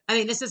I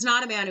mean, this is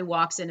not a man who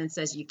walks in and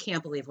says, "You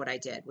can't believe what I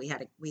did. We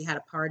had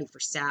a party for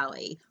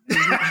Sally," and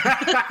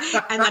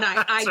then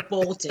I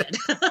bolted.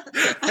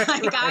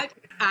 I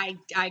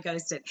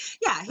ghosted.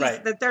 Yeah,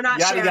 right. That they're not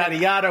yada sharing. yada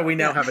yada. We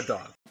now have a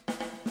dog.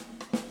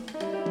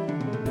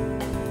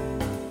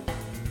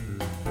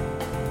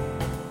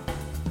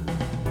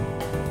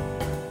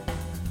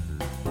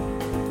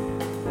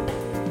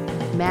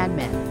 Mad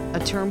Men, a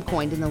term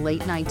coined in the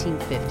late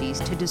 1950s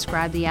to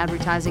describe the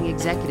advertising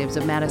executives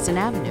of Madison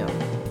Avenue.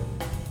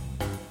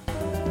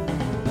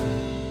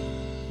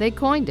 They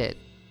coined it.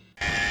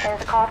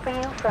 There's a call for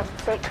you from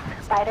 6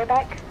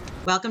 Spiderbeck.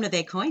 Welcome to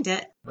They Coined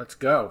It. Let's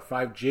go.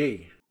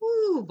 5G.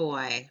 Ooh,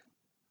 boy.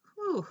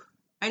 Ooh.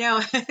 I know.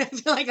 I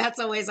feel like that's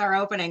always our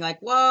opening. Like,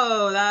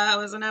 whoa, that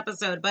was an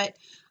episode. But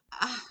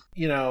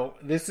you know,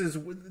 this is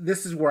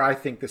where I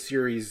think the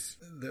series,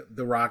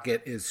 the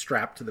rocket is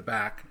strapped to the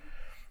back,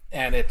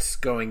 and it's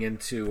going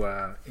into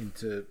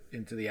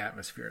the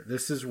atmosphere.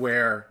 This is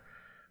where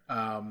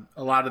a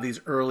lot of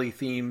these early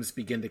themes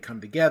begin to come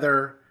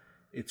together.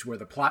 It's where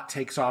the plot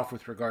takes off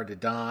with regard to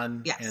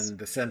Don, yes, and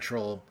the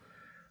central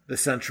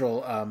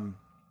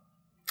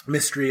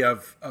mystery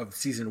of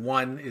season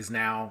 1 is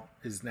now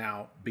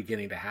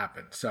beginning to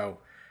happen. So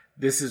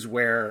this is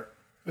where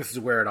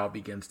it all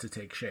begins to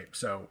take shape.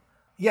 So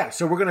yeah,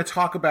 so we're going to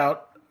talk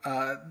about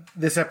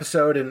this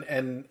episode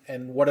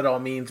and what it all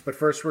means. But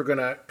first, we're going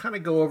to kind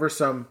of go over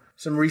some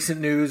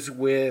recent news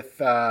with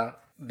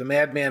the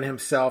madman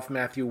himself,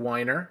 Matthew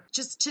Weiner.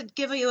 Just to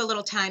give you a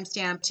little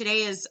timestamp,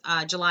 today is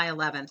July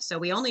 11th, so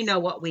we only know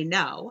what we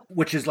know.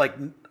 Which is like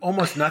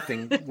almost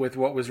nothing with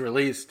what was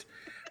released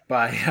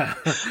by...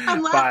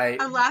 I'm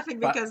laughing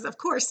because, of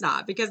course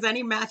not, because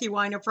any Matthew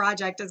Weiner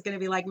project is going to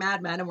be like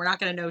Mad Men, and we're not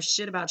going to know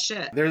shit about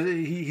shit.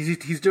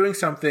 He's doing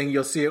something.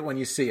 You'll see it when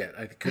you see it.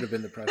 I could have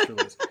been the press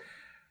release.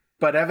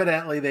 But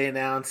evidently they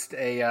announced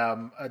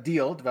a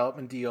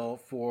development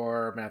deal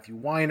for Matthew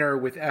Weiner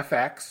with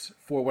FX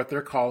for what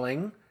they're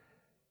calling,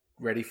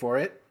 ready for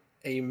it,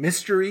 a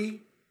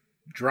mystery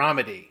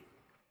dramedy.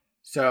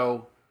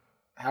 So,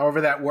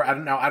 however that works, I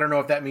don't know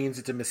if that means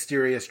it's a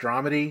mysterious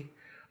dramedy.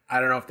 I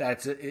don't know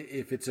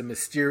if it's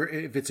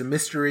a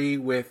mystery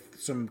with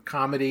some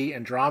comedy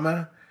and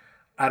drama.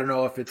 I don't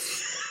know if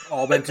it's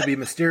all meant to be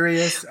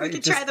mysterious. We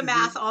could try the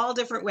math all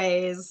different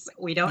ways.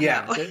 We don't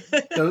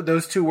know.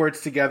 Those two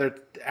words together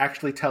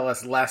actually tell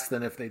us less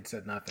than if they'd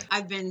said nothing.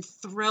 I've been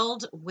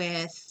thrilled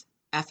with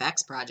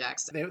FX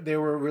projects. They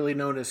were really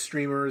known as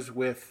streamers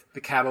with the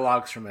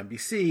catalogs from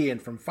NBC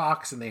and from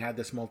Fox, and they had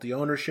this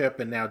multi-ownership.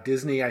 And now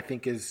Disney, I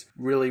think, is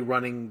really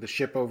running the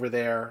ship over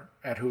there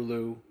at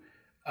Hulu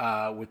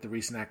with the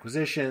recent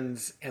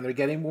acquisitions, and they're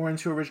getting more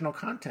into original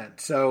content.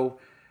 So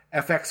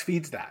FX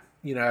feeds that.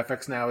 You know,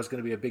 FX now is going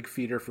to be a big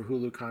feeder for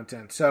Hulu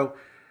content. So,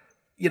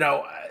 you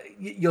know,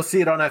 you'll see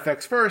it on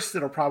FX first.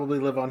 It'll probably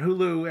live on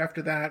Hulu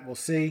after that. We'll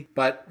see.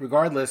 But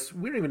regardless,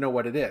 we don't even know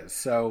what it is.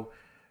 So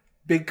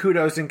big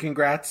kudos and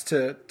congrats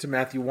to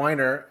Matthew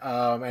Weiner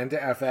and to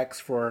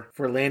FX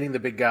for landing the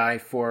big guy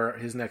for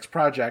his next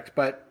project.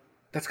 But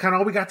that's kind of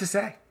all we got to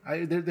say.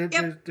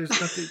 There's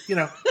nothing, you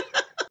know.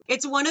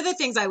 It's one of the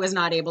things I was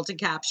not able to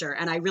capture,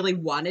 and I really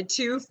wanted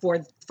to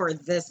for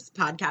this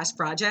podcast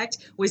project,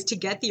 was to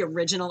get the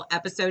original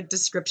episode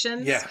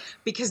descriptions. Yeah,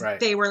 because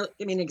they were,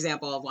 I mean, an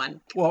example of one.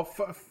 Well,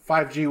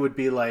 5G would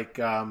be like,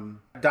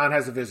 Don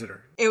has a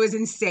visitor. It was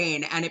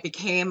insane, and it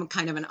became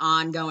kind of an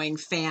ongoing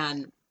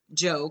fan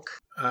joke.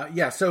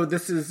 So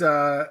this is,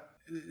 I'll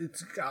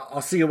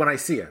see you when I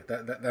see you.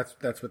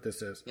 That's what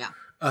this is. Yeah.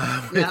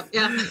 With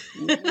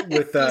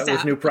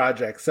new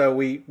projects. So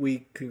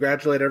we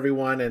congratulate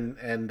everyone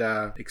and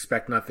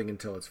expect nothing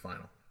until it's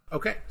final.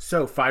 Okay,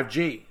 so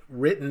 5G,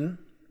 written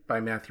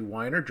by Matthew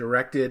Weiner,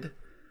 directed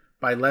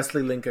by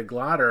Leslie Linka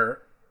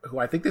Glatter, who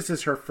I think this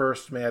is her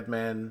first Mad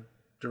Men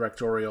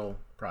directorial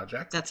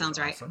project. That sounds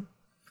right. Awesome.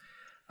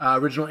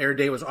 Original air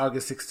date was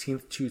August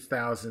 16th,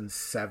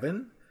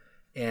 2007,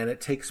 and it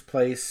takes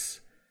place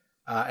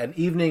an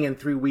evening and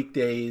 3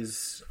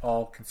 weekdays,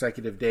 all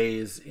consecutive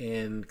days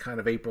in kind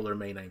of April or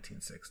May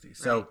 1960.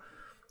 So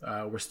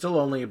we're still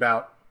only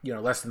about,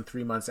 less than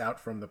 3 months out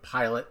from the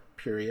pilot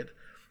period.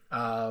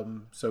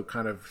 So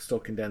kind of still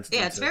condensed.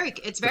 Yeah, it's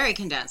very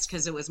condensed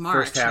because it was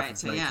March, first half right?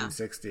 of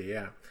 1960,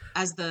 yeah.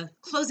 As the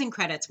closing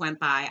credits went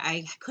by,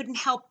 I couldn't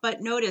help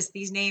but notice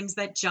these names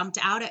that jumped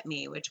out at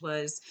me, which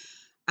was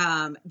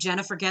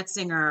Jennifer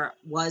Getzinger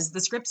was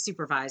the script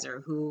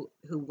supervisor who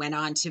went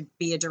on to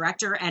be a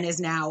director and is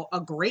now a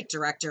great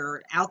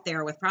director out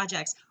there with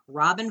projects.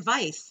 Robin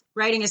Veith,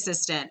 writing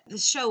assistant.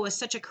 This show was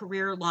such a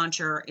career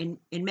launcher in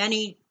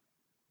many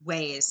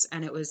ways,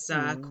 and it was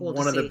cool to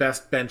see. One of the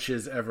best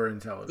benches ever in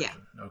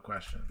television, no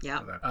question.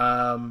 Yeah.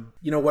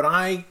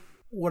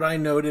 What I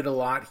noted a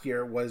lot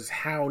here was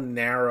how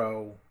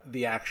narrow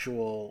the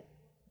actual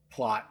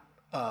plot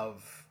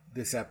of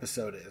this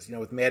episode is.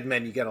 With Mad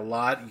Men, you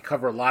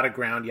cover a lot of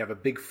ground. You have a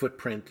big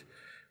footprint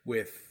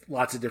with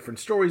lots of different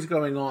stories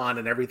going on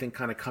and everything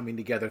kind of coming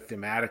together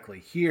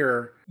thematically.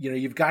 Here,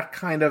 you've got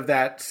kind of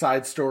that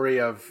side story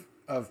of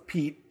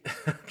Pete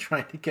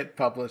trying to get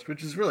published,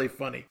 which is really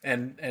funny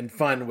and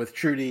fun with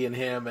Trudy and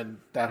him and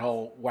that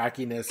whole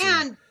wackiness.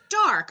 And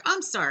dark.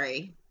 I'm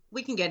sorry.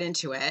 We can get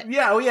into it.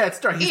 Yeah, it's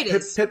dark.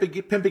 He's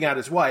pimping out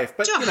his wife,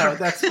 but dark.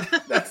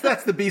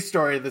 That's the B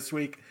story this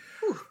week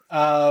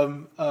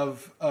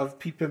of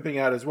Pete pimping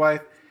out his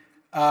wife.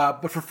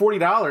 But for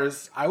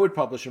 $40, I would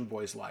publish in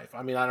Boy's Life.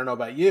 I mean, I don't know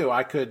about you.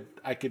 I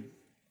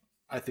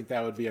think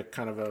that would be a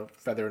kind of a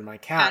feather in my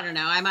cap. I don't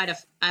know. I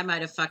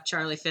might have fucked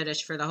Charlie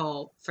Fiddish for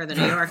the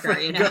New Yorker,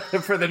 you know.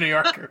 For the New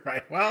Yorker,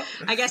 right? Well,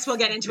 I guess we'll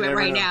get into it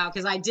right now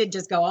because I did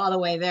just go all the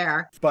way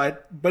there.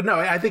 But no,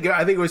 I think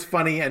it was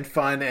funny and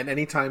fun, and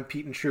anytime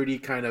Pete and Trudy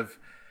kind of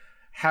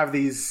have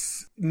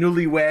these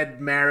newlywed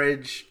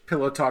marriage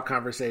pillow talk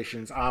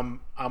conversations,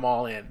 I'm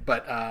all in.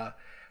 But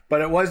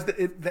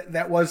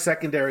that was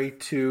secondary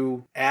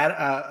to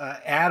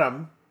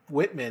Adam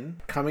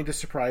Whitman coming to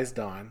surprise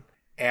Dawn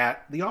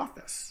at the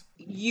office.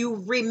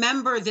 You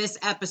remember this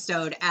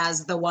episode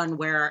as the one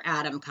where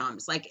Adam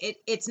comes. Like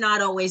it's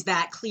not always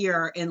that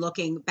clear in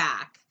looking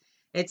back.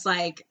 It's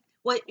like,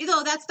 well,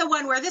 that's the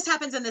one where this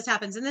happens and this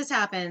happens and this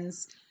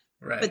happens.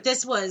 Right. But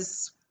this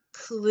was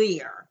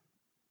clear.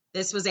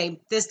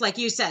 Like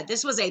you said,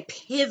 this was a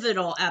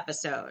pivotal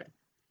episode.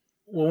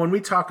 Well, when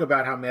we talk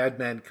about how Mad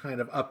Men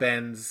kind of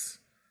upends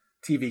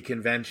TV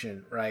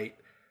convention, right?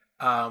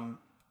 On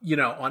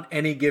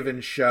any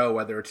given show,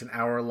 whether it's an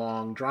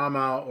hour-long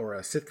drama or a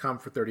sitcom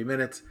for 30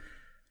 minutes,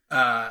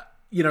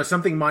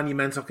 something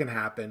monumental can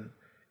happen.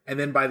 And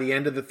then by the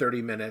end of the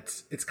 30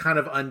 minutes, it's kind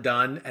of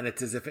undone and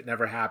it's as if it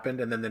never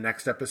happened. And then the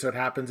next episode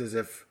happens as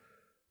if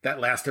that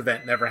last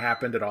event never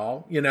happened at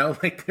all.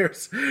 Like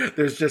there's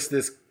just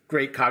this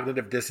great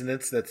cognitive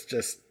dissonance that's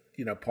just,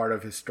 part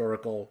of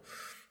historical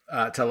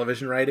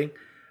television writing.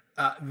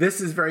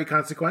 This is very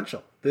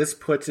consequential. This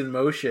puts in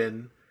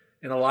motion,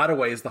 in a lot of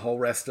ways, the whole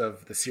rest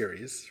of the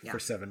series for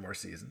 7 more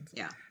seasons.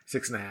 Yeah.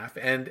 6.5.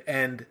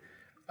 And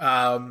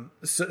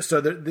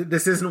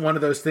this isn't one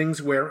of those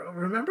things where,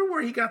 remember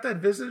where he got that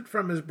visit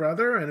from his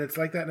brother and it's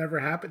like that never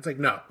happened? It's like,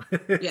 no.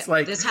 It's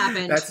like, this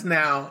happened. That's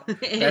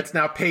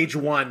now page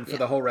 1 for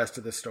the whole rest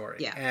of the story.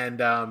 Yeah.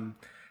 And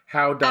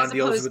how Dawn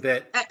deals with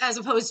it. As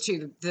opposed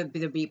to the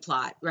B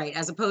plot, right?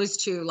 As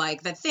opposed to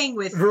like the thing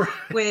with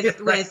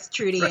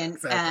Trudy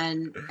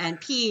and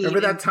Pete.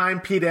 Remember that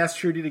time Pete asked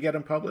Trudy to get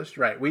him published?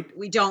 Right.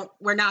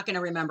 We're not going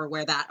to remember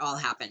where that all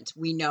happened.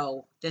 We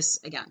know this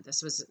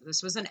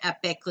was an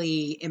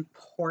epically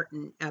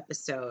important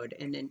episode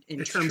in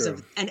terms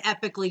of an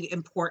epically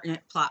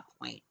important plot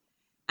point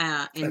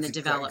in the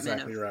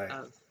development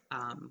of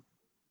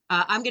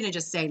I'm going to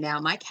just say now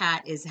my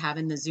cat is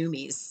having the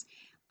zoomies.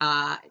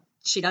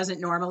 She doesn't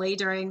normally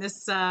during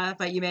this,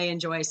 but you may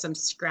enjoy some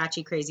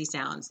scratchy, crazy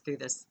sounds through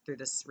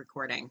this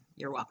recording.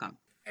 You're welcome.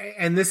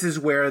 And this is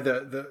where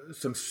the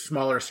some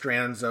smaller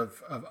strands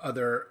of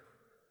other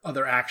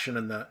action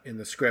in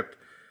the script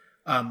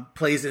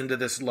plays into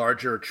this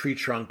larger tree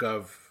trunk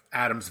of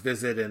Adam's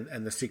visit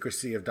and the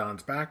secrecy of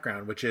Dawn's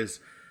background, which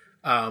is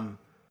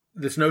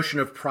this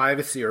notion of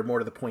privacy, or more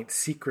to the point,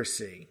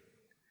 secrecy,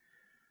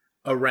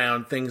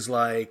 around things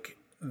like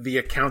the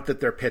account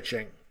that they're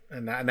pitching.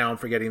 And now I'm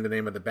forgetting the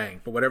name of the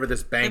bank, but whatever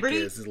this bank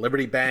is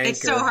Liberty Bank.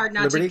 It's so hard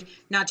not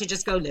to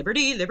just go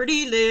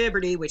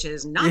Liberty, which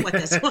is not what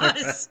this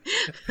was.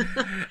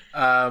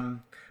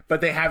 But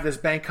they have this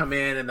bank come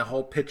in, and the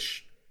whole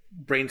pitch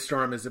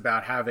brainstorm is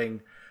about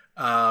having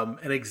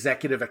an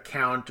executive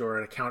account or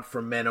an account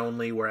for men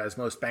only, whereas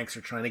most banks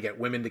are trying to get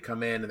women to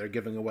come in and they're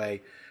giving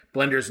away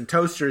blenders and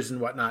toasters and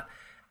whatnot.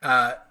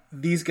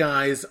 These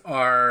guys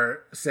are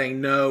saying,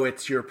 no,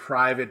 it's your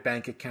private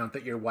bank account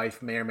that your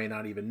wife may or may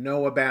not even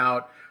know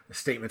about. The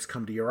statements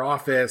come to your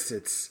office.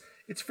 It's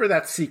for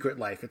that secret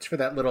life. It's for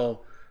that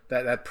little,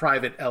 that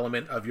private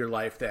element of your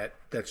life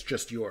that's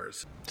just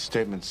yours.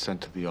 Statements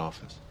sent to the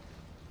office.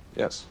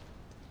 Yes.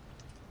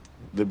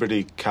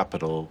 Liberty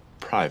Capital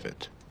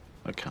private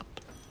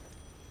account.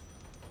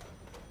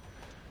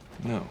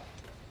 No.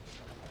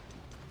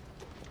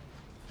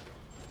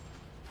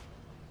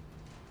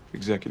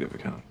 Executive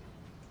account.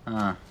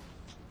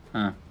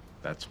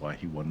 That's why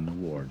he won an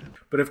award.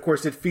 But of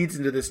course, it feeds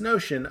into this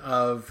notion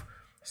of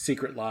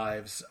secret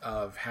lives,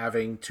 of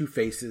having two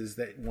faces,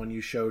 that one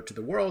you show to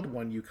the world,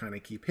 one you kind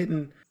of keep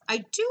hidden. I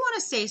do want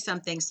to say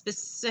something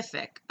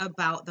specific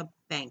about the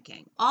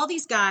banking. All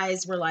these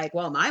guys were like,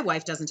 well, my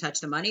wife doesn't touch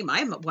the money.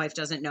 My wife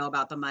doesn't know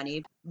about the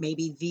money.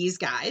 Maybe these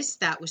guys,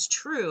 that was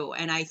true.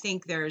 And I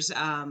think there's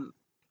an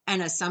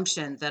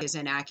assumption that is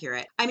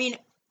inaccurate. I mean,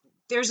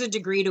 there's a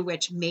degree to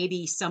which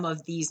maybe some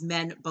of these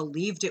men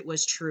believed it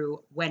was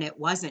true when it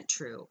wasn't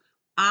true.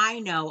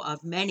 I know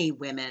of many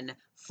women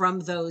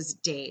from those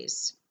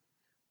days.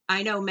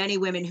 I know many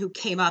women who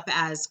came up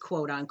as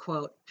quote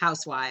unquote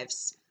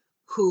housewives,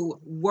 who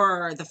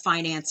were the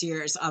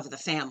financiers of the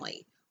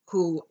family,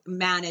 who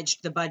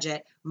managed the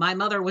budget. My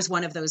mother was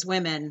one of those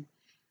women,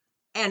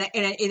 and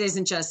it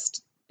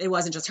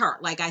wasn't just her.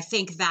 Like, I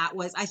think that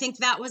was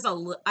a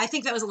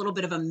little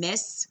bit of a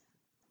miss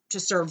to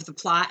serve the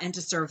plot and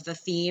to serve the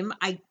theme.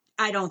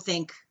 I don't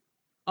think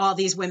all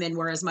these women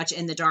were as much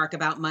in the dark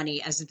about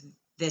money as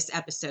this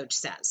episode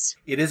says.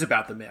 It is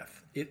about the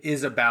myth. It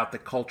is about the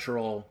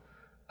cultural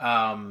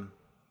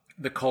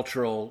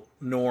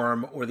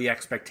norm or the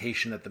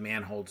expectation that the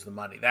man holds the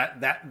money.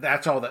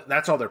 That's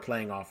all they're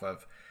playing off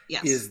of.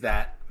 Yes. Is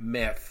that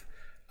myth.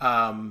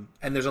 And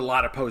there's a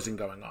lot of posing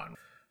going on.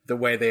 The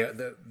way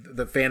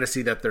the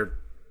fantasy that they're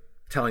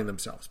telling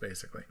themselves,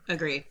 basically.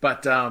 Agree.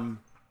 But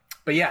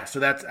yeah,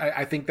 so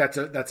I think that's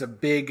a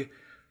big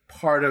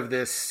part of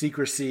this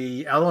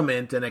secrecy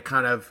element, and it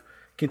kind of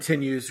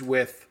continues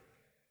with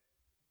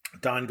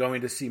Don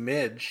going to see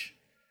Midge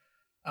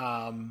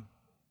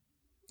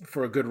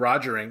for a good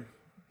rogering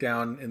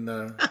down in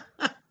the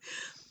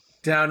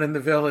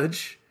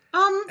village.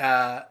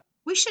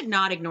 We should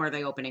not ignore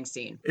the opening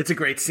scene. It's a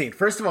great scene.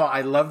 First of all,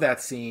 I love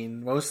that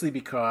scene mostly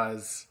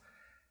because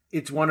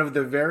it's one of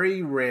the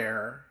very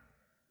rare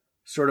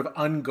sort of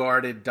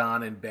unguarded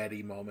Don and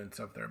Betty moments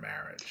of their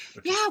marriage.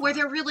 Yeah, where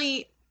they're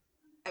really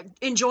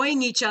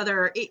enjoying each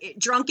other,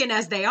 drunken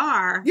as they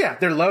are. Yeah,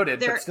 they're loaded,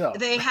 but still.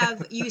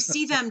 You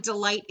see them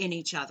delight in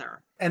each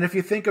other. And if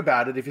you think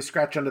about it, if you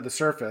scratch under the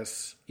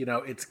surface,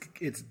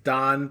 it's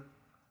Don,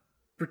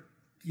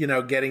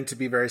 getting to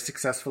be very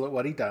successful at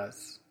what he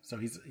does. So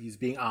he's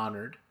being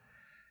honored.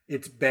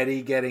 It's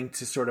Betty getting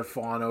to sort of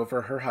fawn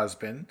over her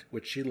husband,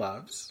 which she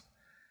loves.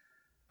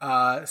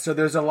 So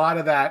there's a lot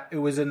of that. It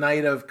was a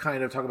night of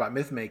kind of talk about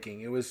myth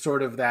making. It was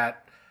sort of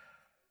that.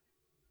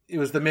 It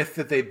was the myth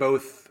that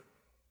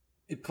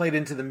it played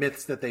into the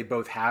myths that they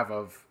both have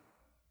of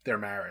their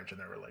marriage and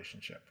their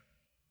relationship.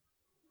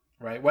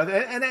 Right.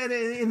 And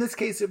in this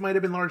case, it might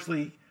have been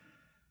largely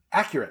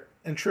accurate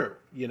and true.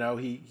 He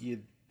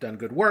had done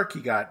good work.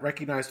 He got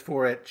recognized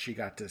for it. She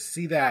got to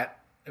see that.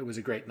 It was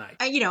a great night.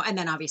 And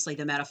then obviously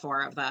the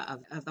metaphor of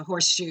the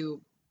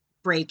horseshoe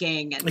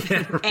breaking, and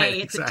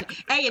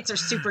it's a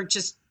super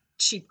just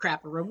cheap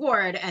crap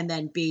reward, and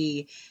then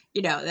B,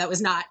 that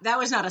was not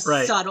a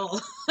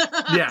subtle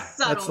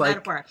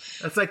metaphor.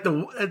 That's like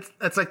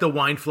the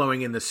wine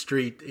flowing in the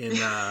street in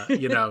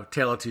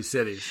Tale of Two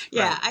Cities.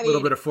 Yeah, right? A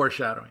little bit of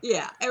foreshadowing.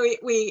 Yeah,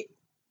 it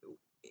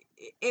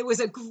was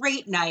a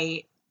great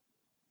night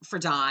for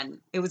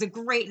Don. It was a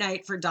great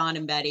night for Don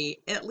and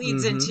Betty. It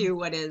leads into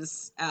what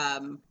is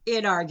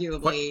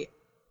inarguably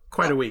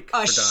quite a week for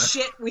Don.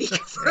 Shit week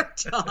for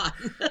Don.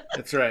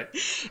 That's right.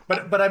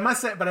 But I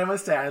must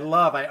say I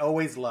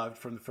always loved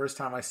from the first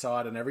time I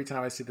saw it, and every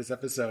time I see this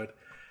episode,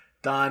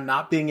 Don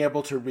not being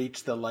able to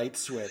reach the light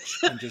switch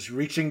and just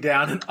reaching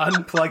down and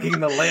unplugging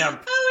the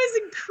lamp. That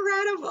was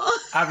incredible.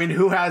 I mean,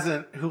 who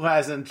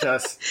hasn't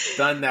just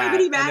done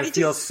that? And it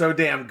feels so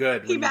damn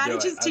good. He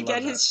manages to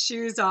get his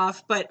shoes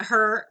off, but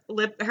her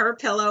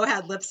pillow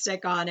had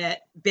lipstick on it.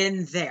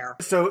 Been there.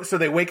 So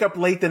they wake up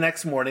late the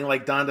next morning.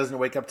 Like Don doesn't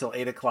wake up till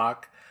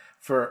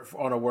 8:00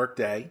 on a work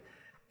day,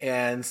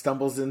 and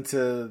stumbles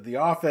into the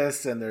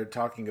office, and they're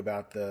talking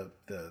about the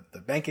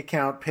bank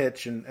account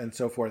pitch and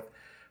so forth.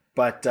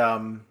 But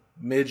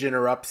Midge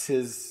interrupts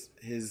his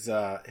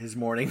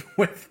morning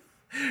with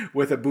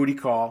a booty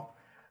call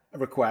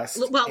request.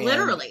 Well,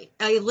 literally,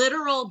 a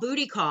literal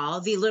booty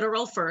call, the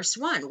literal first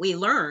one. We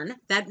learn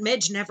that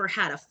Midge never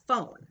had a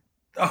phone.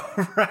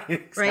 Oh, right.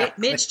 Exactly. Right.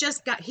 Midge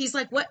he's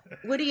like,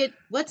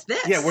 what's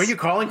this? Yeah. Where are you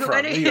calling from?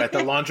 Are you at the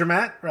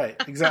laundromat? Right.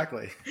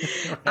 Exactly.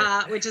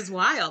 Right. Which is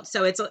wild.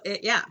 So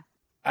yeah.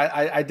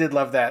 I did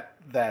love that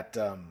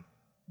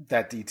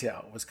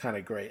detail. It was kind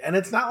of great. And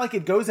it's not like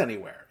it goes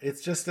anywhere.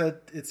 It's just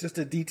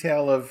a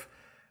detail of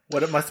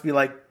what it must be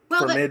like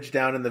for Midge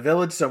down in the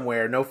village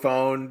somewhere. No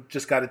phone,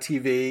 just got a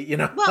TV,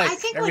 Well, I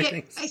think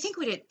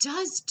what it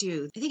does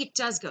do, I think it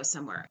does go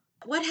somewhere.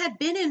 What had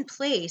been in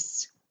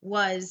place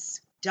was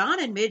Don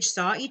and Midge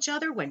saw each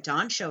other when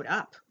Don showed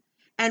up.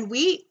 And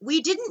we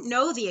didn't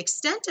know the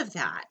extent of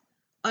that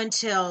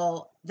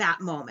until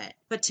that moment.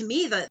 But to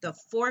me, the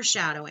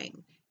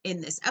foreshadowing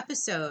in this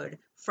episode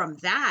from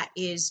that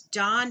is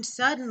Don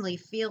suddenly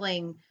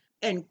feeling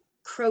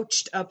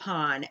encroached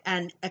upon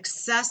and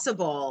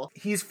accessible.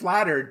 He's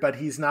flattered, but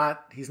he's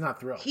not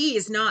thrilled. He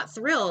is not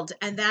thrilled.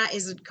 And that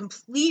is a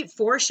complete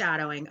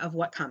foreshadowing of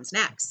what comes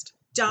next.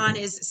 Don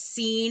is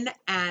seen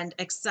and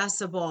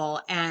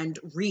accessible and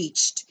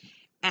reached,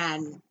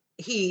 and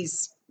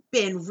he's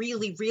been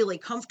really, really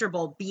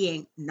comfortable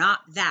being not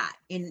that.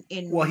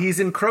 Well, he's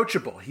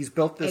encroachable. He's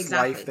built this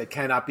life that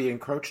cannot be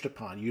encroached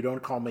upon. You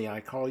don't call me,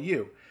 I call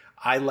you.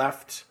 I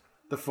left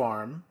the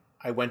farm.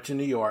 I went to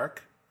New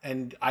York,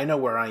 and I know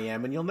where I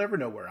am, and you'll never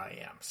know where I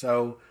am.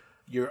 So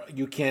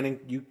you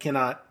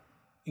cannot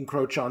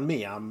encroach on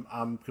me.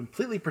 I'm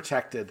completely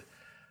protected,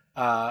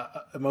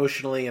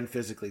 emotionally and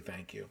physically.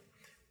 Thank you.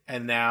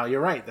 And now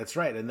you're right. That's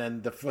right. And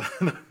then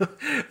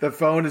the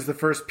phone is the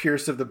first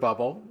pierce of the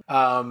bubble.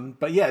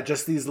 But yeah,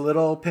 just these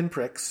little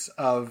pinpricks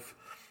of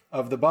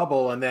the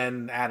bubble, and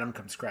then Adam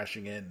comes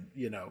crashing in,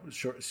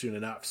 soon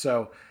enough.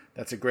 So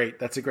that's a great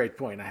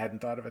point. I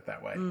hadn't thought of it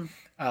that way.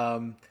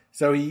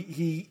 So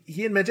he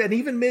and Midge, and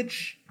even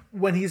Midge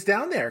when he's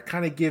down there,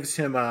 kind of gives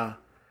him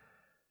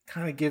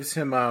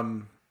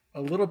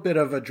a little bit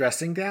of a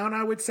dressing down,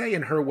 I would say,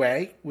 in her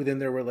way within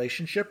their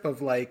relationship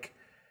of like,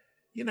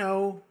 you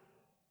know,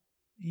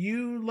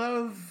 you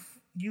love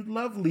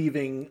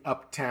leaving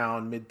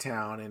uptown,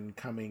 midtown, and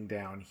coming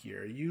down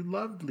here. You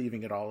loved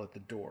leaving it all at the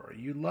door.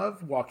 You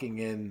love walking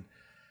in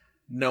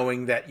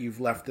knowing that you've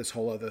left this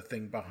whole other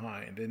thing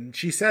behind. And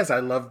she says, I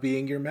love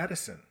being your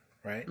medicine,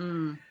 right?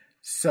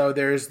 So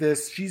there's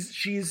this,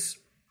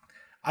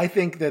 I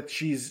think that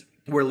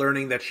we're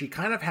learning that she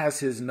kind of has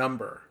his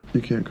number.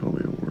 You can't call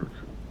me at work.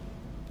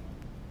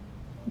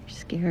 You're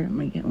scared I'm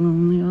gonna get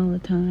lonely all the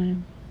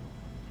time.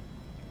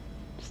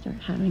 Start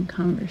having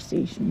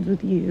conversations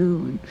with you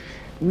and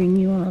ring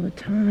you all the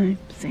time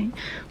saying,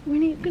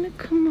 when are you gonna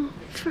come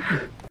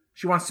over?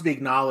 She wants to be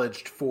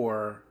acknowledged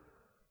for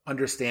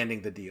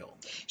understanding the deal.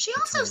 She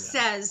also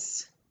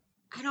says,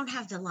 I don't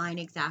have the line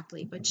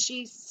exactly, but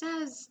she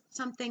says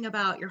something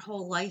about your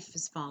whole life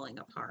is falling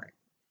apart.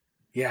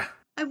 Yeah.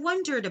 I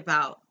wondered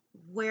about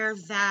where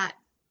that,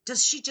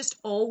 does she just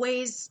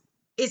always,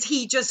 is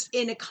he just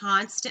in a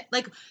constant,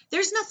 like,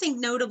 there's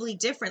nothing notably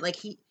different. Like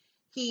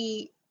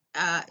he's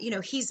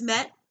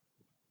met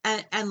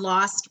and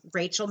lost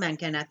Rachel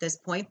Menken at this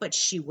point, but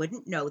she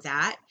wouldn't know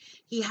that.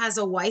 He has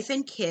a wife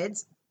and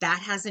kids. That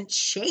hasn't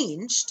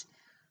changed.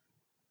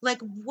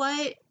 Like,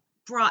 what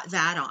brought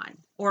that on?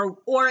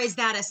 Or is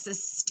that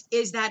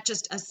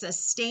just a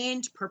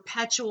sustained,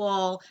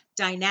 perpetual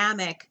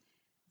dynamic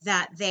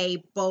that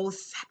they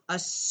both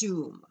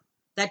assume?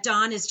 That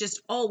Don is just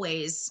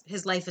always,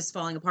 his life is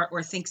falling apart,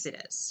 or thinks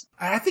it is?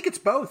 I think it's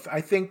both.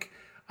 I think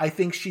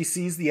she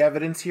sees the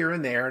evidence here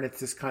and there, and it's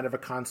this kind of a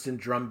constant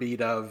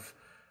drumbeat of,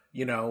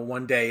 you know,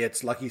 one day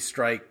it's Lucky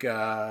Strike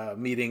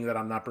meeting that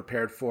I'm not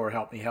prepared for,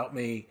 help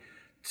me,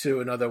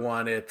 to another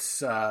one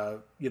it's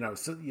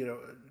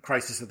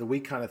crisis of the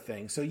week kind of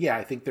thing. So yeah,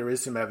 I think there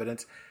is some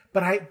evidence,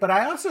 but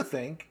I also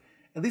think,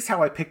 at least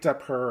how I picked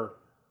up her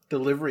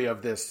delivery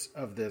of this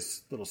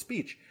little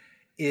speech,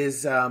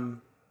 is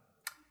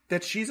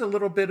that she's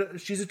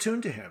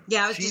attuned to him.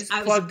 Yeah, she's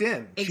plugged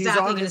in. Exactly, she's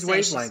on his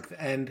wavelength,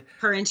 and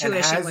her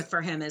intuition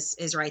for him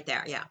is right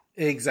there. Yeah,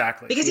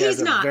 exactly. Because she he's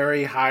has not a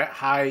very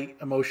high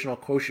emotional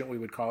quotient, we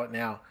would call it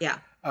now. Yeah,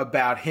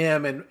 about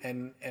him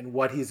and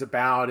what he's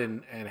about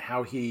and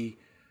how he,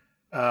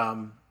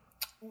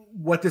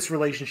 what this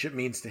relationship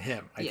means to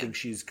him. I think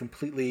she's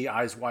completely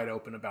eyes wide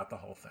open about the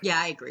whole thing. Yeah,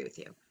 I agree with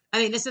you. I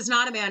mean, this is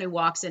not a man who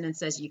walks in and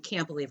says, "You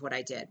can't believe what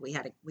I did. We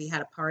had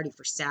a party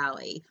for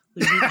Sally,"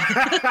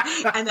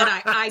 and then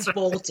I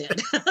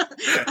bolted.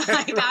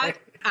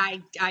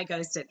 I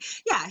ghosted.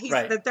 Yeah, he's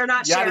right. They're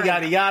not yada sharing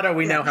yada yada.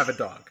 We now have a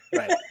dog.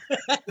 Right.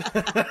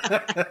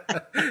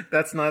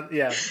 That's not.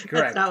 Yeah,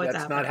 correct.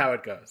 That's not how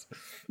it goes.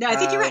 No, I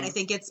think you're right.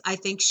 I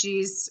think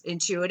she's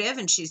intuitive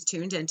and she's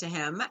tuned into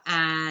him,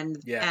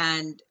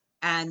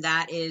 and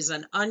that is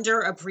an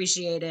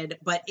underappreciated,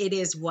 but it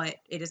is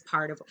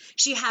part of,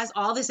 she has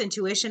all this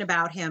intuition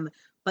about him,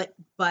 but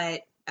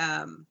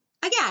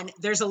again,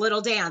 there's a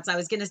little dance. I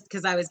was going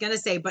to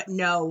say, but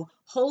no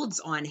holds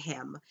on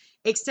him,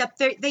 except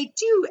they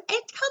do.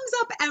 It comes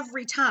up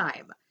every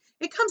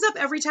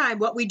time.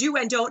 What we do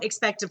and don't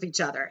expect of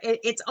each other.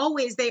 It's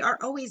always, they are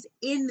always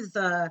in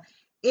the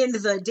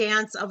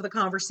dance of the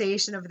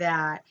conversation of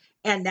that.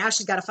 And now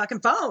she's got a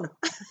fucking phone.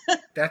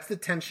 That's the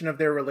tension of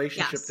their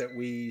relationship that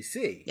we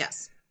see.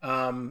 Yes.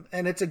 And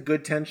it's a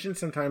good tension.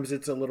 Sometimes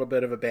it's a little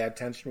bit of a bad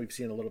tension. We've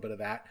seen a little bit of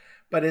that,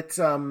 but it's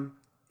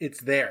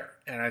there.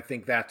 And I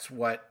think that's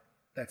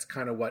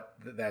kind of what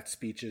that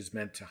speech is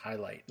meant to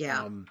highlight.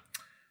 Yeah.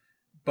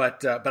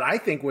 But I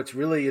think what's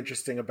really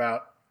interesting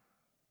about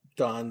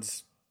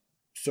Don's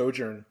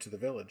sojourn to the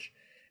village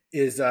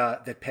is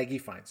that Peggy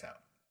finds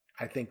out.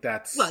 I think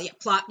that's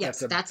plot. Yes,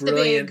 that's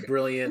the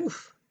brilliant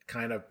oof.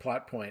 Kind of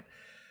plot point,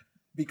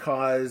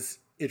 because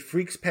it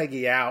freaks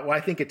Peggy out. Well, I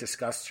think it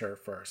disgusts her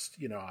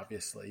first. You know,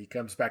 obviously he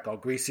comes back all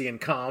greasy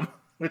and calm,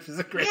 which is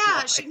a great.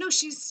 Yeah,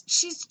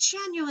 she's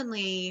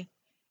genuinely.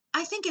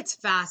 I think it's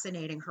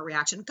fascinating, her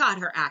reaction. God,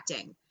 her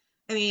acting.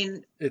 I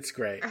mean, it's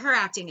great. Her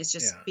acting is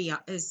just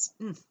beyond. It's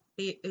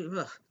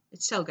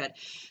so good.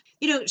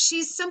 You know,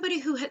 she's somebody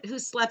who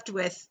slept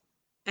with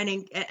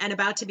an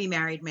about to be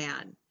married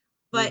man,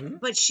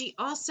 but she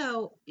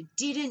also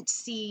didn't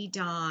see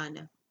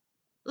Don.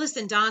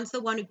 Listen, Don's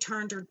the one who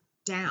turned her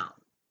down,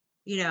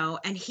 you know,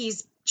 and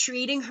he's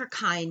treating her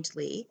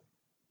kindly,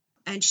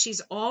 and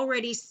she's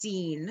already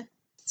seen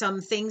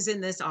some things in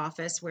this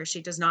office where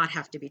she does not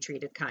have to be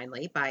treated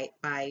kindly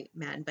by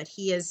men, but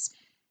he is,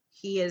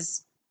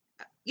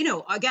 you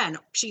know, again,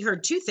 she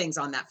heard two things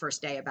on that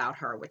first day about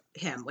her with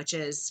him, which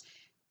is,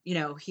 you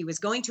know, he was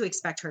going to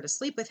expect her to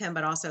sleep with him,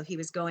 but also he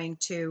was going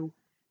to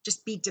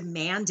just be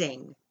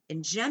demanding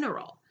in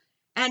general.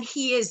 And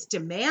he is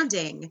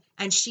demanding,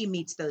 and she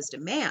meets those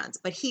demands,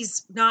 but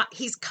he's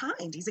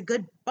kind. He's a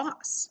good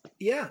boss.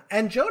 Yeah.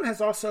 And Joan has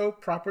also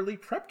properly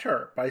prepped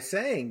her by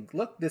saying,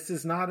 look, this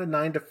is not a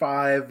 9 to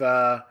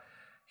 5,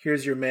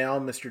 here's your mail,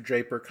 Mr.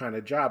 Draper kind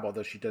of job,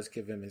 although she does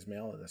give him his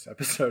mail in this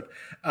episode.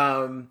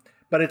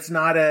 But it's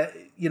not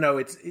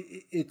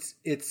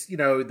it's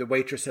the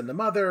waitress and the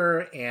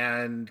mother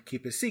and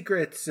keep his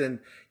secrets. And,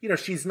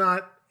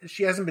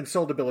 she hasn't been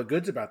sold a bill of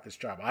goods about this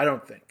job, I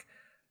don't think.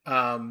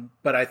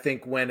 But I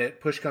think when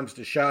push comes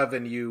to shove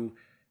and you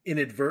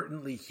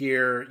inadvertently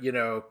hear,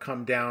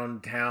 come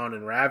downtown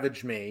and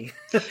ravage me,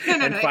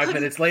 and 5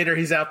 minutes later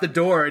he's out the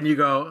door and you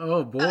go,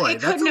 oh boy,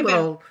 that's a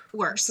little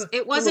worse.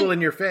 It wasn't a little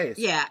in your face.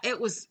 Yeah, it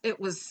was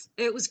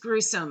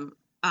gruesome.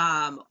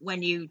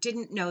 When you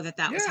didn't know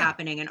that was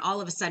happening, and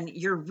all of a sudden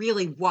you're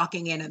really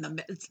walking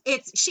in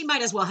she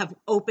might as well have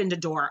opened a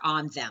door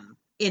on them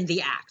in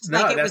the act.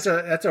 No,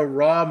 that's a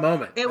raw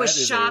moment. It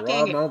was shocking.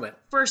 A raw moment.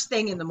 First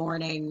thing in the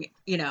morning,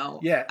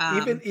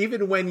 Yeah,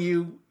 even when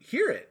you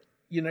hear it,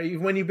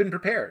 even when you've been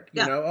prepared,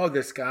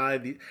 this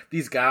guy,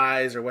 these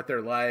guys are what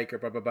they're like, or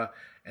blah, blah, blah.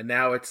 And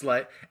now it's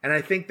like, and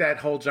I think that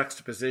whole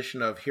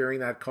juxtaposition of hearing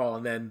that call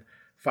and then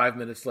 5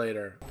 minutes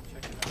later.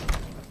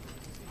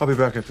 I'll be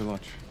back after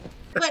lunch.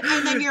 But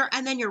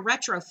and then you're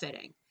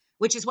retrofitting,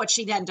 which is what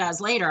she then does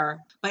later.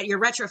 But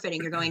you're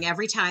retrofitting. You're going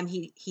every time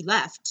he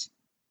left,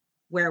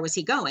 where was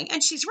he going?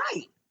 And she's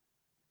right.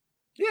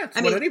 Yeah,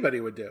 it's what anybody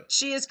would do.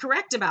 She is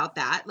correct about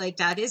that. Like,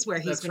 that is where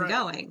he's been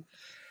going.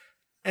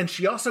 And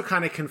she also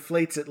kind of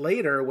conflates it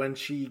later when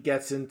she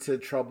gets into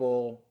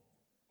trouble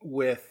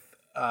with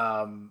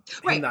him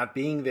not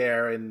being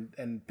there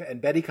and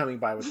Betty coming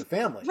by with the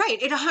family.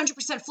 Right. It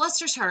 100%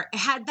 flusters her.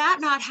 Had that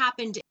not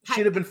happened,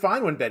 she'd have been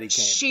fine when Betty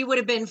came. She would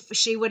have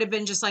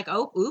been just like,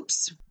 oh,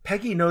 oops.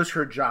 Peggy knows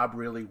her job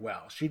really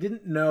well. She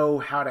didn't know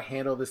how to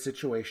handle the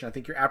situation. I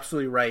think you're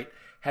absolutely right.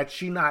 Had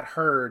she not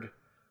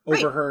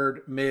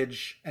overheard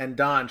Midge and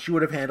Don, she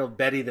would have handled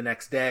Betty the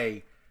next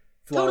day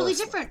flawlessly.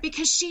 Totally different,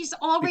 because she's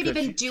already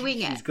been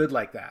doing it. She's good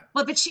like that.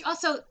 Well, but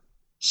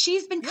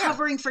she's been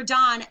covering for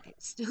Don,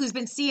 who's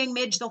been seeing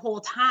Midge the whole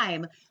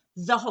time.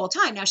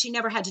 Now, she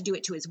never had to do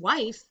it to his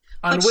wife.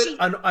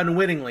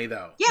 Unwittingly,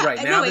 though. Yeah,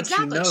 right. now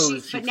exactly.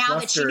 But now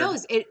that she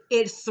knows,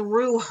 it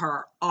threw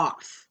her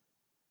off.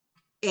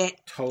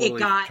 It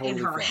got in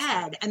her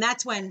head. And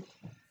that's when,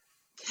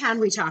 can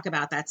we talk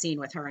about that scene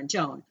with her and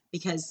Joan?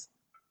 Because,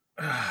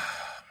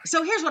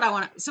 so here's what I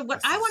want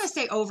to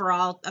say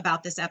overall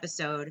about this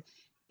episode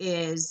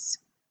is,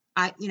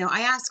 I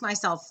ask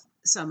myself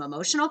some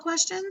emotional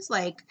questions,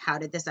 like, how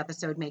did this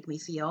episode make me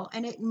feel?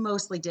 And it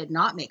mostly did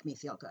not make me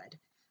feel good.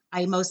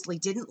 I mostly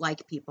didn't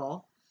like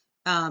people.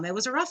 It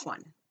was a rough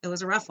one. There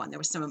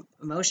was some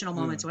emotional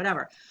moments,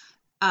 whatever.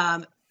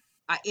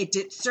 It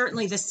did,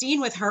 certainly the scene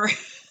with her,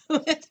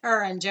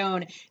 and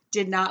Joan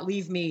did not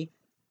leave me,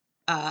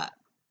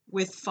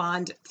 with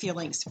fond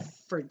feelings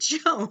for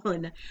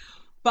Joan,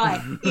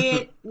 but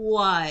it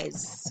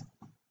was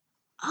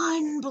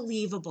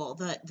unbelievable.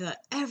 The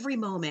every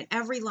moment,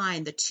 every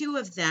line, the two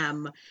of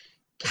them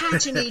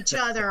catching each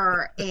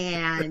other,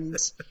 and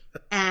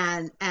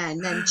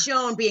then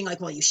Joan being like,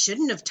 well, you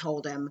shouldn't have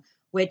told him,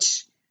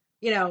 which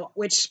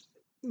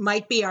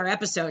might be our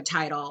episode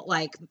title.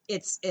 Like,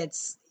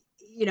 it's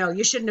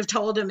you shouldn't have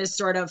told him is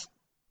sort of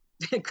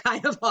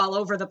kind of all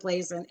over the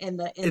place in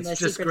the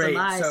Secrets and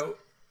Lies. So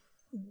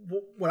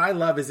what I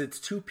love is it's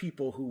two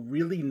people who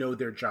really know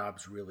their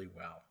jobs really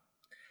well.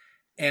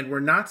 And we're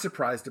not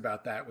surprised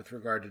about that with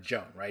regard to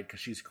Joan, right?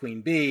 Because she's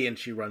Queen Bee and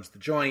she runs the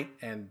joint,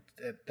 and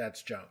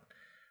that's Joan.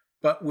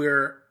 But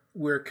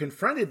we're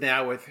confronted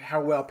now with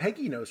how well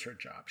Peggy knows her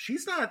job.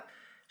 She's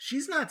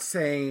not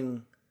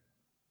saying,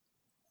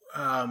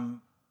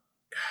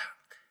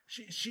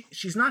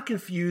 she's not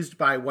confused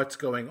by what's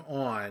going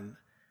on.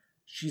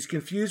 She's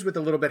confused with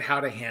a little bit how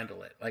to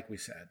handle it, like we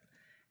said.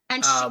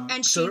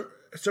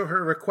 So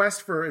her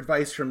request for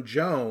advice from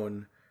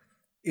Joan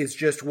is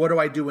just, what do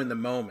I do in the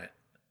moment?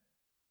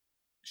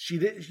 She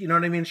did, you know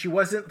what I mean? She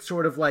wasn't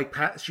sort of like,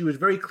 she was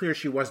very clear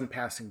she wasn't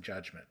passing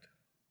judgment.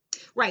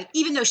 Right.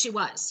 Even though she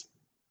was.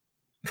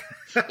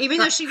 In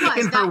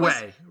her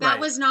way. That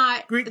was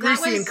not.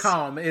 Greasy and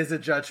calm is a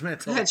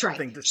judgmental that's right.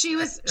 thing to she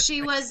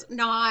was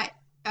not,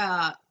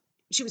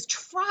 she was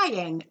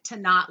trying to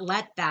not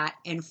let that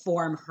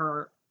inform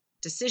her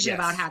decision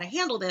about how to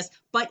handle this.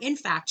 But in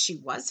fact, she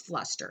was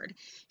flustered.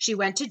 She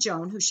went to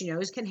Joan, who she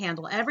knows can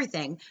handle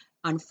everything.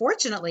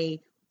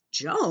 Unfortunately,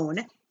 Joan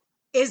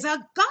is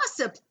a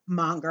gossip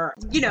monger,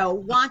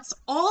 wants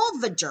all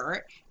the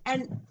dirt.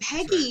 And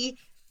Peggy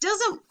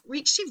doesn't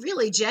reach, she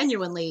really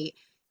genuinely,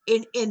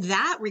 in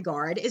that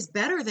regard, is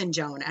better than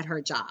Joan at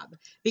her job,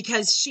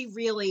 because she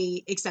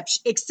really, except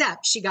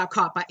she got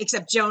caught by,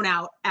 except Joan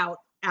out,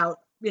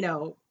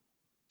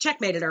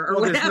 checkmated her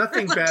or whatever.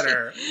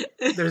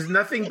 There's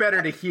nothing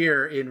better to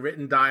hear in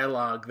written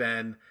dialogue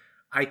than,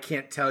 I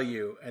can't tell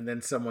you, and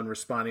then someone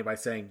responding by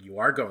saying, you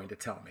are going to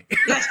tell me.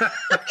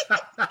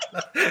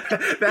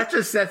 That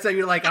just sets that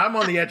you're like, I'm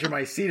on the edge of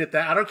my seat at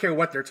that. I don't care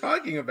what they're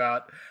talking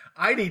about.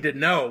 I need to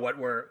know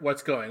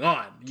what's going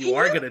on. You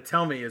are going to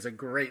tell me is a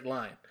great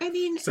line. I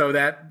mean, so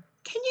that.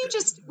 Can you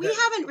we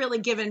haven't really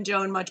given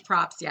Joan much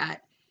props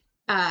yet.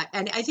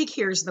 And I think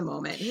here's the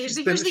moment. Here's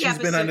the episode. She's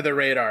been under the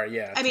radar.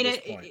 Yeah. I mean,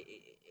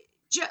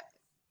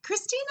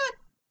 Christina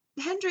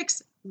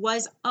Hendricks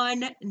was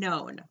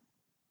unknown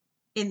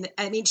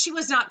I mean, she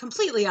was not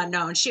completely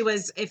unknown. She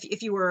was,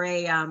 if you were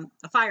a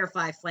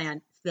Firefly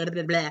fan, blah,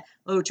 blah, blah,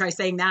 oh, try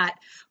saying that,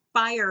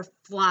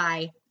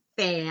 Firefly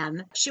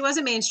fan. She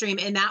wasn't mainstream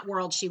in that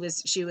world. She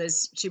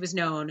was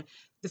known.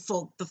 The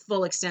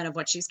full extent of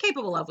what she's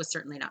capable of was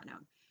certainly not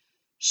known.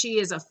 She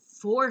is a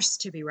force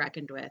to be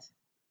reckoned with.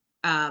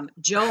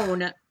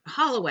 Joan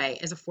Holloway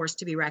is a force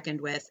to be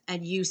reckoned with,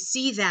 and you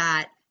see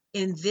that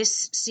in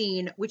this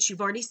scene, which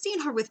you've already seen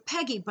her with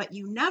Peggy, but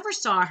you never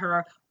saw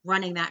her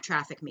running that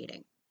traffic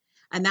meeting.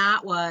 And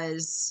that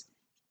was,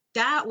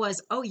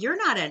 oh, you're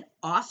not an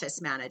office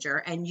manager,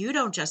 and you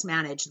don't just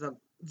manage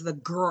the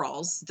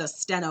girls, the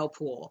steno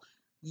pool.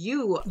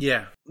 You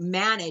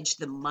manage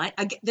the money.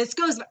 This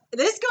goes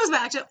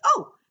back to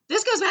what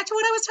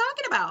I was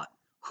talking about.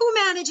 Who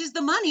manages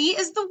the money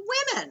is the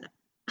women.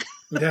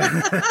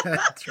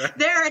 That's right.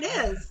 There it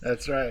is.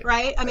 That's right.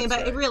 Right. I mean, but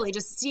right. It really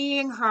just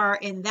seeing her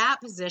in that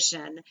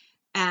position,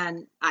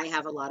 and I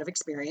have a lot of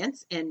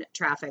experience in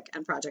traffic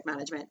and project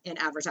management in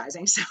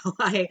advertising. So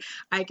I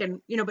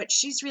can, but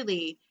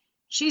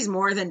she's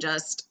more than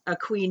just a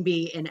queen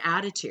bee in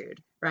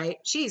attitude, right?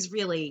 She's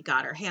really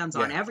got her hands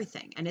on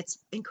everything, and it's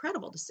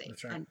incredible to see.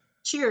 That's right. And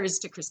cheers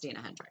to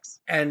Christina Hendricks.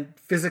 And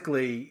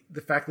physically,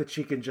 the fact that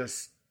she can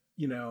just,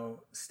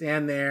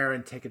 stand there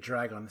and take a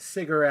drag on the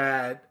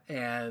cigarette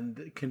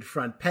and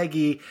confront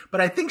Peggy.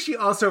 But I think she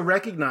also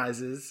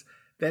recognizes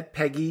that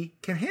Peggy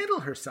can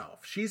handle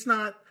herself. She's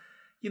not,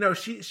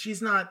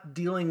 she's not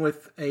dealing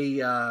with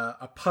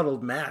a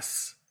puddled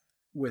mess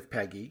with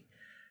Peggy.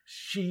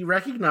 She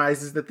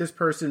recognizes that this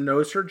person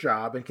knows her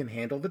job and can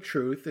handle the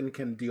truth and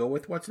can deal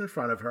with what's in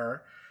front of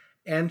her,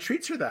 and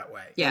treats her that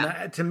way.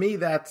 Yeah. And to me,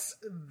 that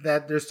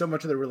there's so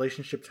much of the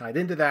relationship tied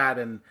into that.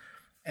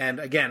 And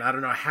again, I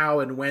don't know how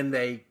and when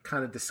they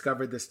kind of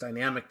discovered this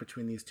dynamic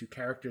between these two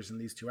characters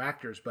and these two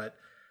actors, but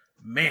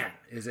man,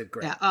 is it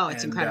great. Yeah. Oh,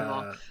 it's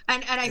incredible.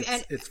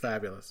 It's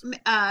fabulous.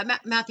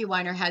 Matthew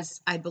Weiner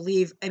has, I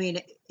believe,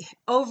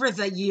 over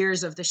the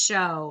years of the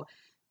show,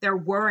 there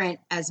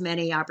weren't as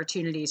many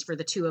opportunities for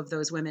the two of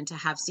those women to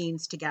have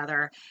scenes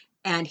together,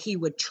 and he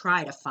would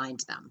try to find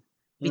them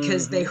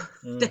because they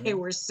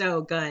were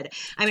so good.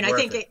 I mean, I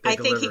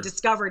think he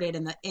discovered it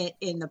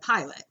in the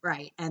pilot,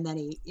 right? And then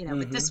he,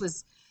 but this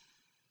was,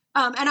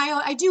 and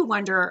I do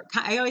wonder.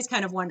 I always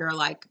kind of wonder,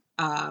 like,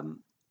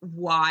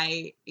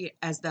 why,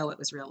 as though it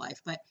was real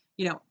life, but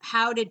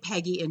how did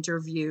Peggy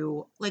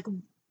interview? Like,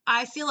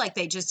 I feel like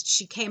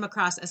she came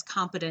across as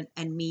competent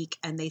and meek,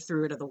 and they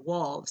threw her to the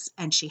wolves,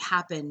 and she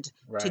happened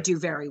to do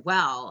very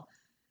well.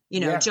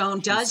 Joan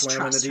does trust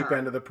her. In the deep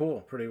end of the pool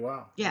pretty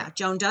well. Yeah,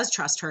 Joan does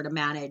trust her to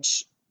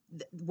manage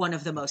one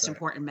of the most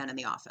important men in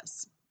the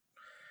office.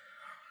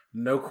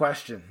 No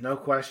question.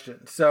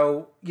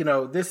 So,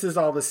 this is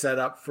all the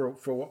setup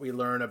for what we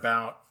learn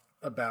about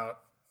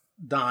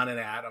Don and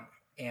Adam.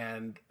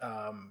 And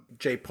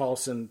Jay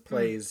Paulson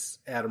plays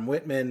Adam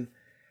Whitman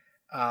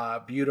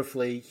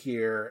beautifully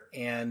here.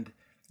 And,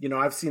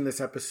 I've seen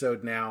this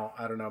episode now,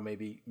 I don't know,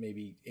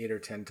 maybe 8 or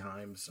 10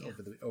 times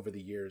over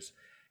the years.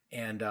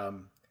 And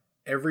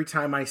every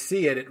time I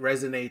see it, it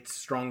resonates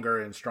stronger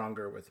and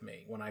stronger with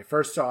me. When I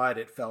first saw it,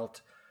 it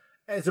felt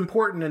as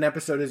important an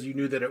episode as you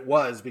knew that it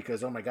was,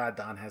 because, oh my God,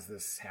 Don has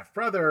this half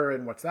brother,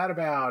 and what's that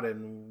about?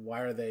 And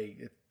why are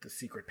they the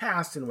secret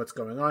past, and what's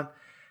going on?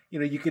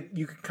 You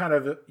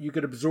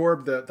could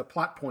absorb the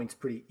plot points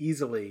pretty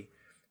easily,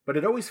 but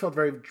it always felt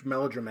very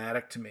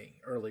melodramatic to me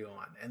early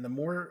on. And the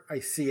more I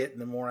see it and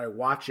the more I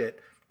watch it,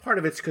 part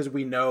of it's because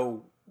we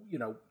know,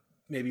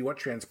 maybe what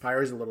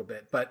transpires a little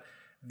bit, but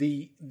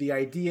the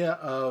idea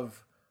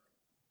of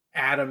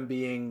Adam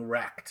being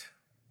wrecked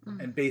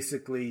and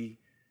basically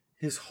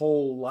his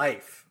whole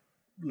life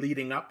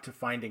leading up to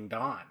finding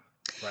Don,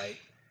 right,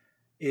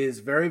 is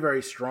very,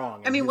 very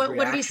strong. And what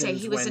did he say?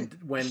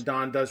 When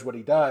Don does what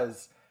he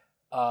does,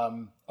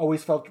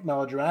 always felt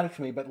melodramatic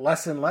to me, but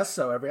less and less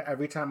so.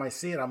 Every time I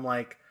see it, I'm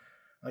like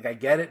I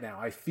get it now.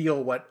 I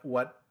feel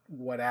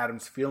what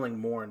Adam's feeling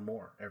more and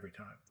more every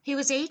time. He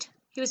was 8.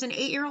 He was an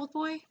 8-year-old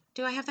boy.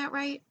 Do I have that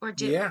right? Or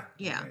yeah.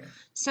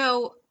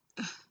 So,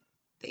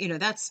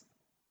 that's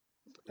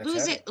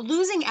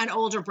losing an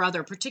older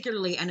brother,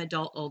 particularly an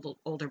adult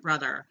older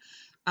brother,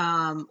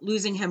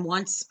 losing him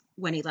once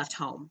when he left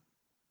home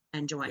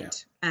and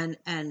joined, and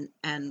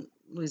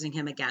losing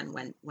him again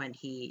when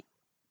he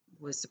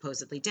was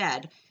supposedly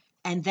dead,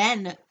 and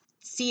then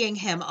seeing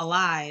him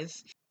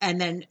alive, and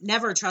then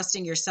never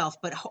trusting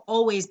yourself, but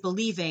always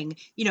believing,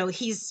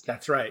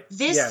 that's right.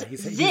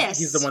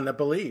 He's the one that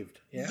believed.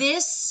 Yeah.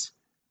 This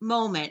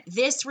moment,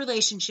 this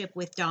relationship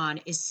with Don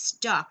is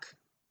stuck.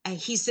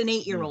 He's an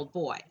 8-year-old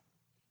boy.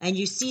 And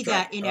you see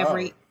that in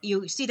every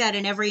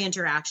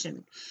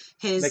interaction.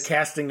 The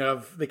casting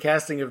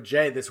of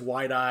Jay, this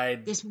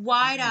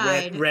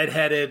wide-eyed,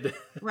 redheaded,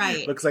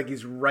 right? Looks like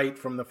he's right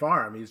from the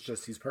farm.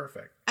 He's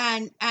perfect.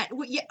 And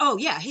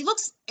he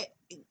looks.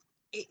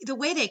 The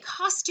way they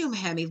costume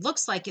him, he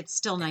looks like it's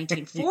still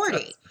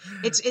 1940.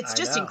 It's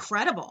just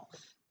incredible.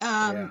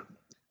 I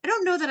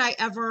don't know that I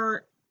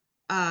ever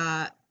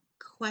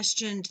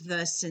questioned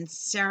the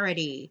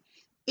sincerity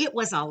it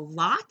was a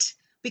lot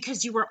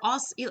because you were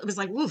also, it was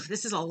like, oof,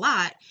 this is a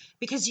lot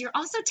because you're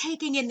also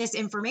taking in this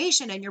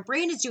information and your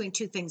brain is doing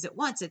two things at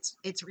once.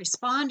 It's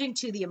responding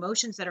to the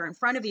emotions that are in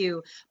front of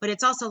you, but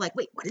it's also like,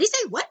 wait, what did he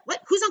say? What,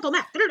 who's Uncle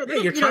Mac? Yeah,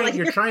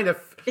 you're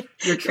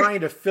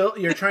trying to fill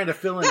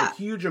in a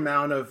huge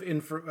amount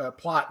of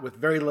plot with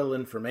very little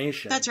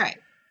information. That's right.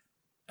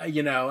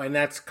 And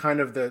that's kind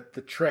of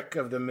the trick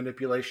of the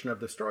manipulation of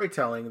the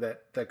storytelling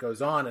that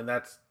goes on. And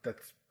that's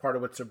part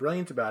of what's so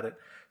brilliant about it.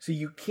 So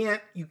you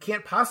can't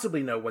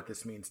possibly know what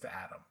this means to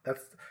Adam.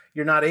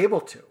 You're not able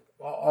to.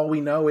 All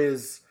we know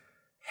is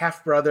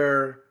half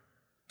brother,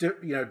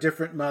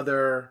 different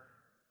mother,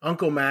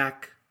 Uncle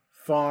Mac,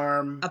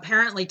 farm.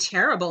 Apparently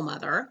terrible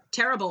mother,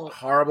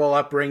 horrible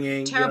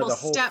upbringing, terrible the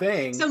whole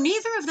thing. So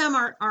neither of them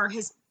are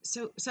his.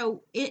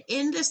 So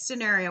in this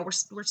scenario,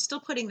 we're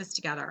still putting this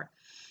together.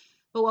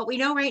 But what we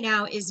know right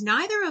now is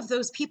neither of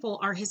those people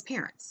are his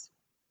parents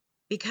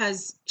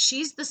because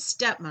she's the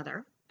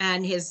stepmother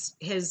and his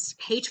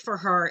hate for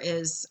her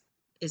is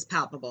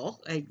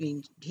palpable. I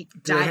mean, he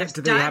died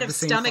of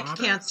stomach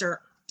cancer.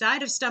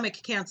 Died of stomach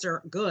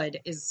cancer. Good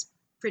is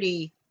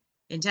pretty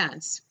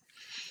intense.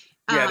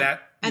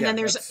 And then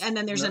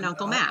there's an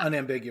Uncle Mac.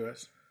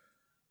 Unambiguous.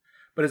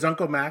 But is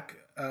Uncle Mac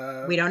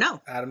we don't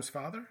know. Adam's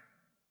father?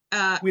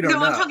 We don't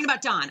know. I'm talking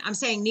about Don. I'm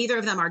saying neither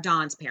of them are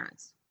Don's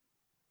parents.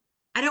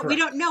 We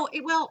don't know.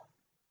 Well,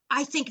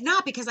 I think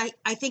not because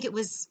I think it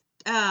was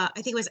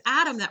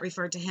Adam that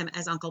referred to him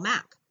as Uncle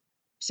Mac.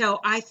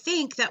 So I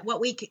think that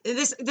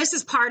this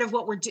is part of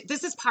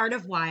this is part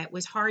of why it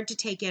was hard to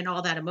take in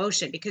all that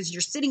emotion because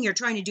you're sitting here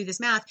trying to do this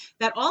math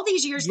that all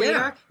these years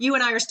later, you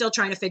and I are still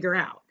trying to figure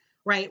out,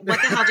 right?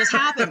 What the hell just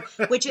happened?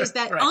 Which is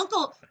that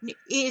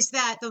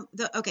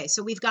okay,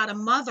 so we've got a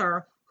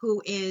mother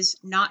who is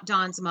not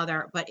Don's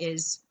mother, but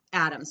is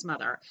Adam's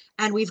mother.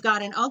 And we've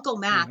got an Uncle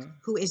Mac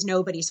who is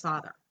nobody's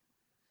father.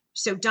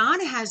 So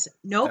Don has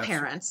no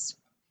parents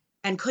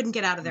and couldn't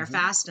get out of there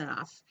fast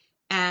enough.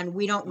 And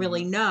we don't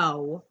really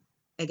know,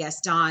 I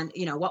guess, Don,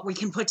 what we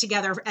can put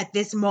together at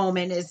this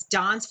moment is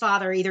Don's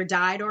father either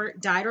died or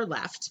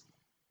left.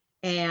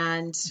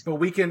 But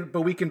we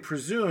can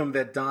presume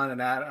that Don and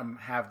Adam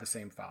have the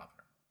same father.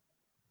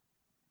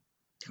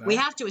 No? We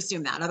have to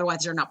assume that. Otherwise,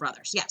 they're not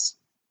brothers. Yes.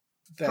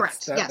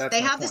 Correct. Yes, they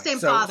have the same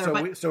so,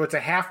 father. So it's a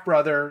half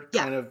brother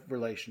kind of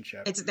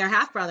relationship. They're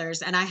half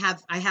brothers, and I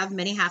have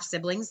many half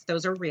siblings.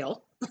 Those are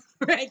real,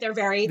 right? They're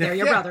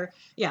your brother.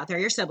 Yeah, they're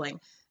your sibling.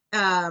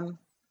 But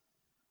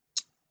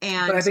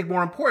I think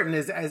more important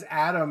is as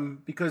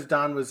Adam, because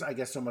Don was, I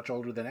guess, so much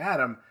older than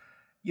Adam.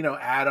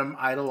 Adam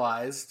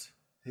idolized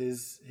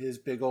his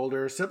big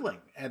older sibling,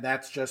 and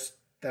that's just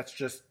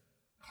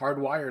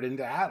hardwired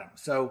into Adam.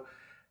 So.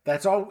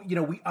 That's all,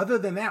 other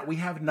than that, we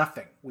have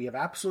nothing. We have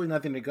absolutely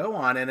nothing to go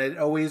on. And it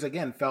always,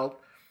 again, felt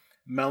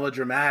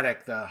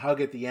melodramatic, the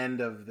hug at the end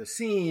of the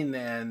scene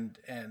and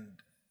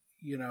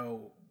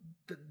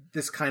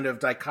this kind of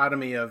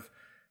dichotomy of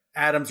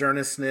Adam's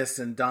earnestness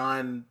and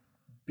Don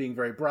being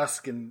very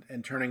brusque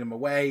and turning him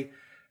away.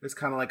 It's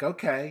kind of like,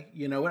 okay,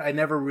 you know what? I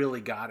never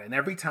really got it. And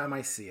every time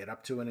I see it,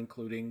 up to and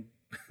including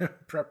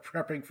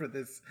prepping for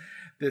this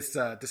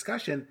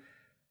discussion,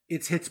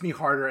 it hits me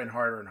harder and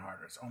harder and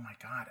harder. It's, oh my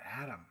God,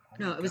 Adam.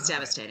 It was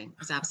devastating. It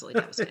was absolutely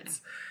devastating.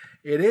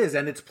 It is.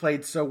 And it's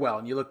played so well.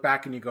 And you look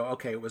back and you go,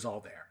 okay, it was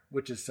all there,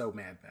 which is so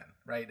Mad Men,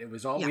 right? It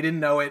was all, we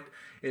didn't know it.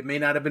 It may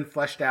not have been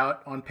fleshed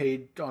out on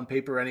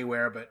paper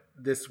anywhere, but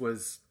this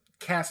was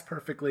cast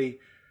perfectly,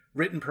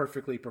 written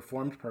perfectly,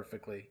 performed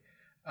perfectly,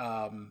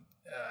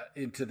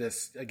 into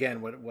this,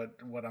 again,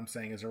 what I'm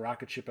saying is a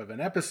rocket ship of an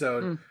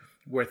episode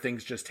where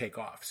things just take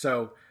off.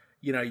 So,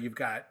 you've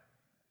got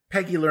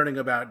Peggy learning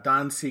about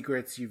Don's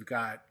secrets. You've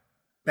got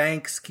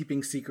Banks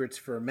keeping secrets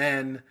for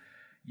men.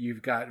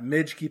 You've got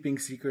Midge keeping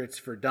secrets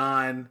for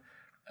Don.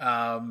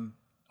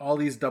 All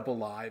these double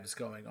lives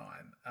going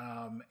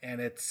on. And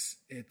it's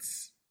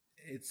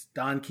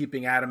Don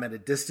keeping Adam at a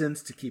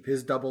distance to keep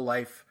his double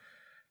life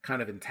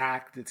kind of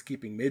intact. It's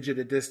keeping Midge at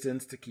a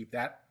distance to keep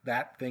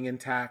that thing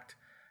intact.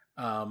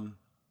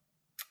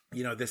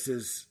 This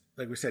is,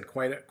 like we said,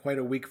 quite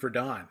a week for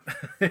Don.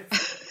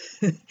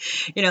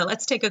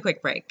 Let's take a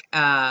quick break.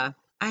 I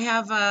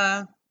have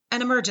an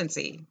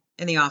emergency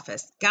in the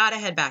office. Gotta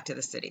head back to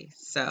the city.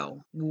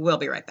 So we'll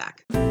be right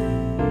back.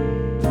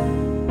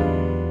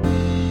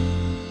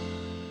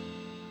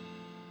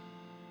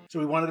 So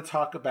we wanted to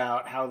talk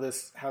about how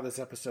this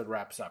episode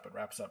wraps up. It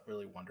wraps up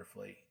really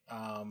wonderfully.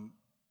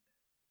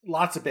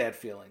 Lots of bad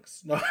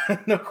feelings. No,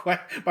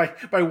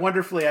 by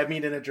wonderfully, I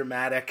mean in a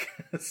dramatic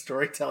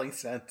storytelling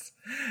sense.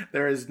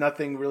 There is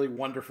nothing really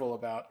wonderful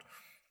about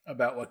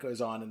what goes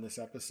on in this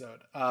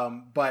episode.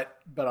 But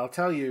I'll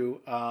tell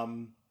you,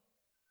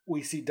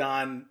 we see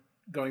Don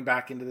going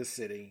back into the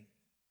city.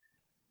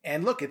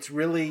 And look, it's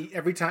really,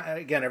 every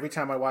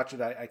time I watch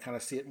it, I kind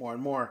of see it more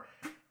and more.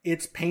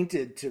 It's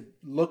painted to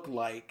look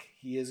like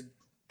he is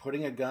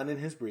putting a gun in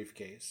his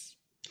briefcase.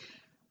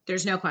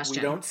 There's no question.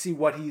 We don't see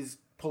what he's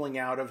pulling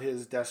out of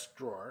his desk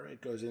drawer.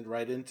 It goes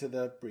right into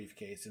the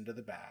briefcase, into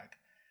the bag.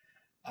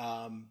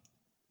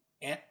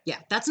 Yeah,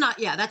 that's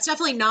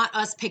definitely not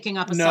us picking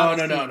up a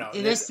No.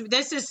 This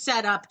is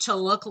set up to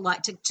look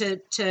like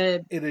to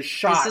it is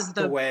shot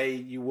the way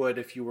you would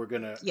if you were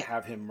going to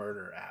have him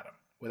murder Adam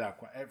without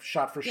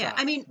shot for shot.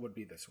 I mean, would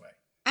be this way.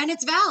 And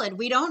it's valid.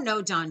 We don't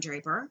know Don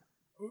Draper.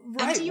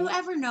 Right. And do you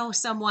ever know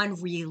someone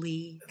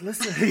really?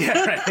 Listen,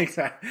 yeah, right,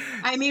 exactly.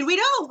 I mean, we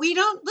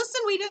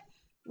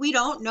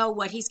don't know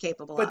what he's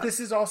capable of. But this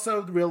is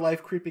also real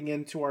life creeping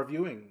into our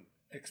viewing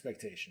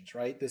expectations,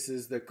 right? This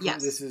is the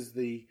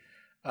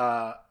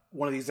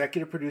one of the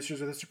executive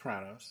producers of The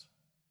Sopranos.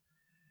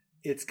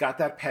 It's got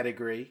that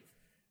pedigree.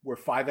 We're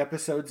 5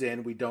 episodes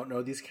in. We don't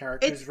know these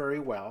characters very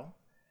well.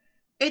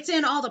 It's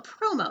in all the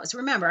promos.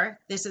 Remember,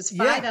 this is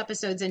 5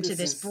 episodes into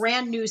this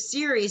brand new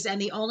series,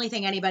 and the only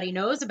thing anybody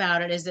knows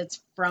about it is it's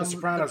from the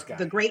Sopranos guy,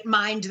 the great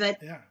mind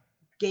that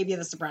gave you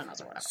The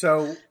Sopranos or whatever.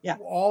 So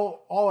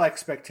all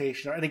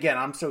expectation, and again,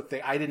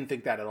 I didn't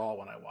think that at all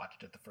when I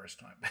watched it the first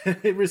time.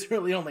 It was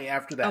really only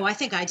after that. Oh, I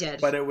think I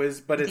did. But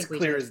it's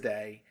clear as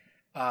day.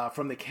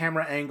 From the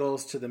camera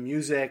angles to the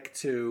music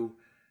to,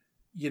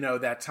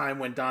 that time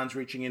when Don's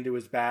reaching into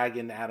his bag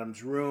in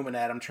Adam's room and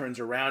Adam turns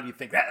around, you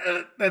think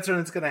that's when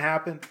it's going to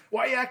happen.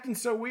 Why are you acting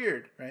so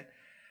weird, right?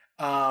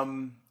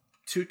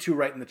 To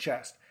right in the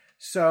chest.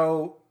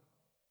 So,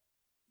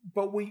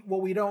 but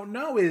what we don't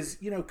know is,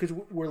 because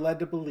we're led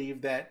to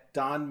believe that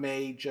Don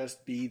may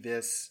just be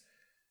this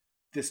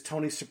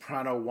Tony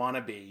Soprano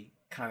wannabe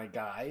kind of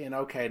guy, and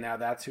okay, now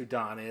that's who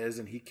Don is,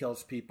 and he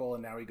kills people,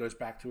 and now he goes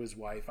back to his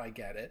wife. I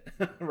get it,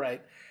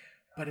 right?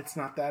 But it's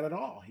not that at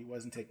all. He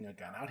wasn't taking a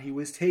gun out. He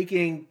was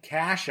taking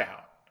cash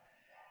out.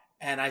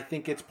 And I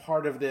think it's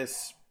part of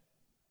this,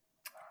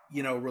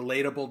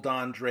 relatable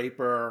Don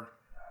Draper.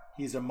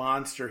 He's a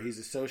monster. He's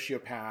a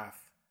sociopath.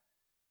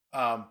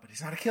 But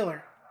he's not a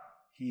killer.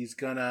 He's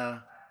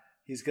gonna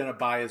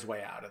buy his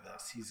way out of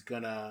this. He's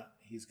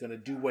gonna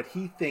do what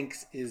he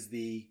thinks is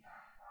the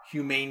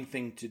humane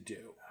thing to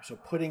do. So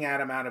putting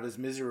Adam out of his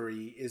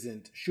misery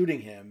isn't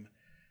shooting him.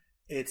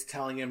 It's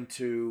telling him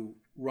to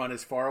run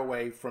as far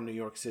away from New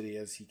York City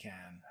as he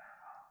can.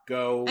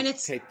 Go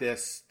take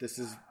this. This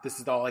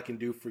is all I can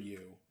do for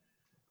you.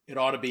 It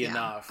ought to be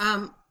enough.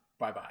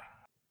 Bye-bye.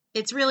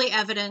 It's really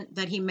evident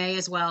that he may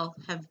as well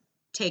have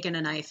taken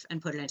a knife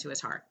and put it into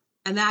his heart.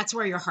 And that's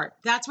where your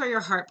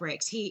heart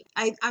breaks.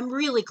 I'm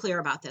really clear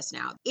about this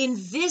now. In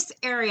this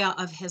area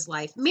of his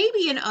life,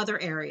 maybe in other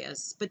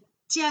areas, but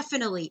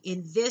definitely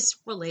in this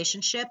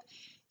relationship,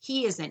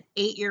 he is an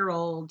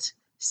 8-year-old,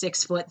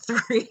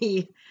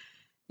 6'3".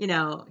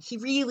 He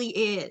really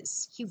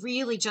is. He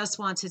really just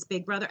wants his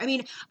big brother. I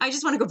mean, I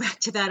just want to go back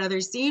to that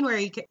other scene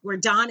where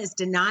Don is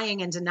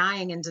denying and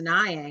denying and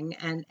denying,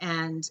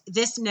 and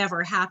this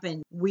never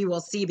happened. We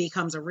will see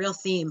becomes a real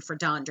theme for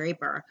Don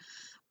Draper.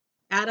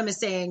 Adam is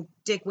saying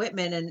Dick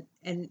Whitman,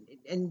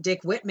 and Dick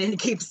Whitman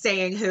keeps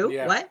saying who,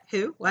 what,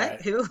 who, what,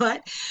 right. Who,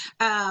 what.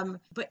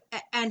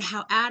 And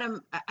how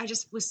Adam, I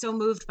just was so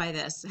moved by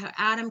this. How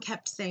Adam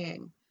kept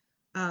saying,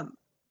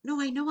 no,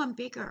 I know I'm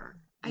bigger.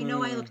 I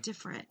know I look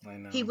different. I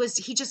know.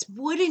 He just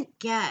wouldn't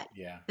get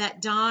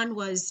that Don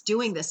was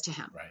doing this to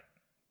him.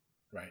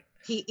 Right.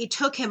 It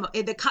took him,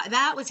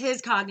 that was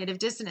his cognitive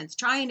dissonance,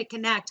 trying to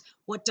connect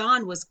what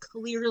Don was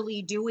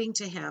clearly doing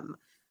to him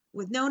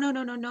with no,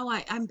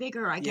 I'm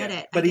bigger. I get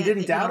it. But he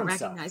didn't doubt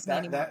himself.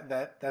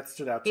 That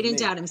stood out to me. He didn't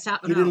doubt himself.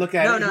 He didn't look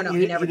at it. No.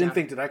 He didn't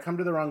think, did I come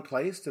to the wrong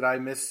place? Did I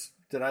No.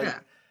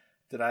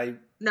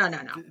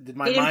 Did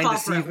my mind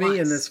deceive me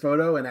in this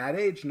photo and at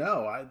age?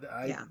 No.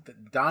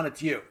 Don,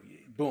 it's you.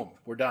 Boom,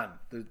 we're done.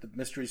 The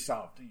mystery's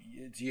solved.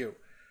 It's you.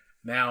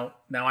 Now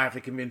I have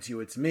to convince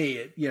you it's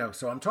me.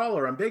 So I'm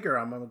taller, I'm bigger,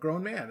 I'm a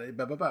grown man.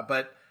 Blah, blah,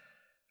 blah.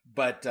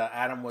 But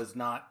Adam was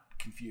not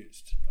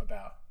confused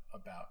about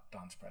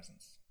Don's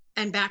presence.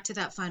 And back to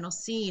that final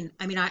scene.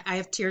 I mean, I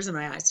have tears in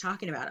my eyes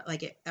talking about it.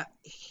 Like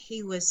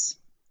he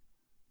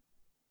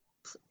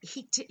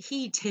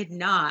did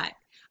not.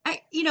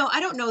 I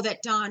don't know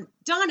that Don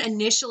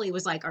initially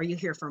was like, "Are you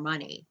here for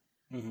money?"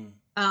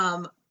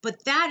 Mm-hmm.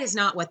 But that is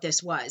not what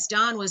this was.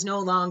 Don was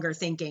no longer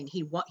thinking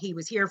he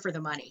was here for the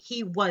money.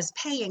 He was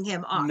paying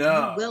him off.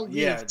 No, you will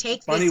leave.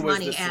 Take this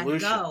money and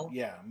go.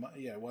 Yeah.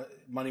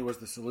 Money was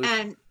the solution.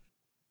 And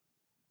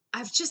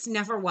I've just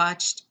never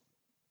watched.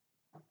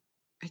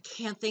 I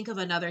can't think of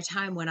another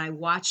time when I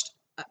watched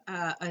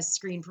a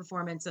screen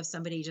performance of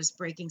somebody just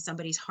breaking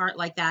somebody's heart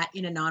like that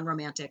in a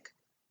non-romantic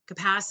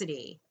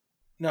capacity.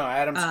 No,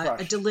 Adam's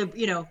crushed.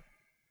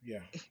 Yeah.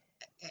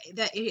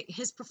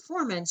 His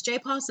performance, Jay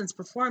Paulson's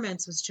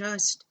performance, was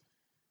just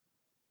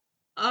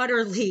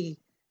utterly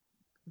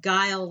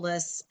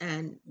guileless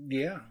and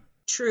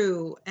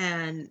true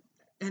and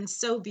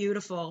so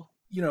beautiful.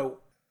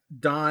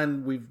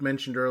 Don, we've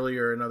mentioned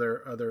earlier in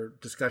other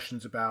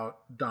discussions about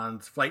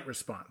Don's flight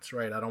response,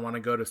 right? I don't want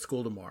to go to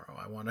school tomorrow.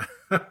 I want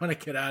to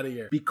get out of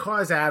here.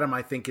 Because Adam,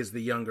 I think, is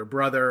the younger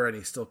brother, and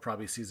he still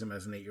probably sees him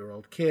as an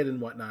 8-year-old kid and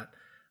whatnot.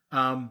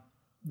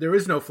 There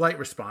is no flight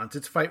response.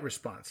 It's fight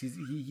response.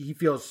 He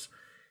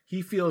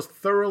feels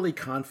thoroughly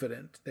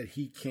confident that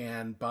he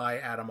can buy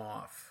Adam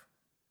off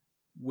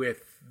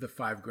with the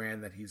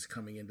 $5,000 that he's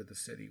coming into the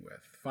city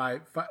with.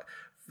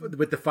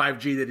 With the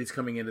 5G that he's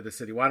coming into the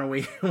city. Why don't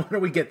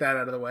we get that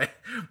out of the way?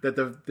 That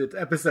the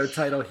episode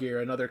title here,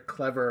 another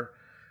clever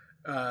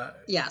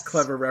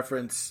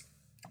reference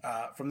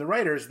from the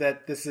writers,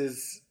 that this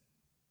is,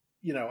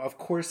 of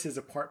course his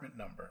apartment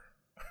number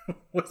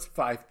was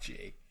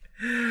 5G.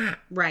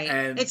 Right.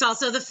 And it's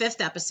also the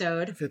fifth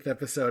episode of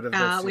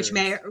this which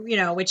may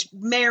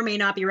or may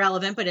not be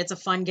relevant, but it's a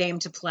fun game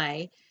to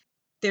play.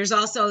 There's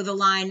also the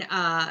line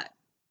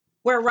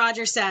where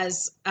Roger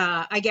says,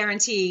 I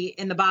guarantee it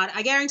in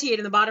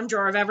the bottom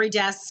drawer of every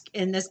desk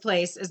in this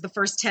place is the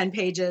first 10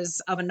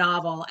 pages of a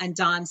novel. And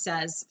Don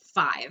says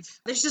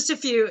 5. There's just a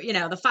few,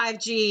 the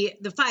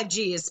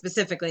 5G is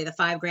specifically the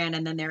 $5,000.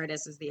 And then there it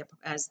is as the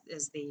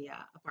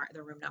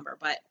room number.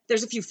 But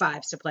there's a few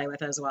 5s to play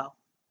with as well.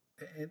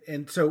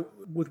 And so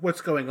with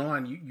what's going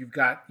on, you've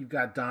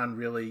got Don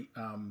really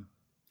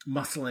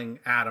muscling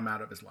Adam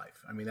out of his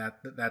life. I mean,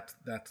 that's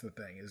the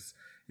thing is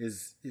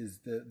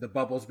the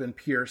bubble's been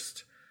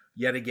pierced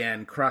yet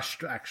again,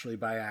 crushed actually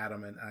by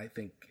Adam. And I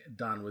think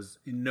Don was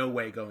in no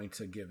way going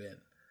to give in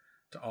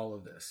to all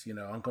of this.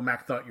 Uncle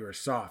Mac thought you were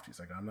soft.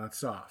 He's like, I'm not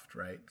soft.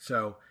 Right.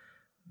 So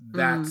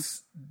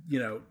that's,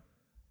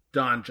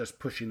 Don just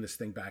pushing this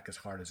thing back as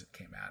hard as it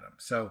came at him.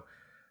 So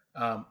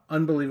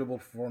unbelievable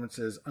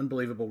performances,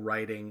 unbelievable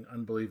writing,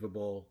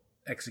 unbelievable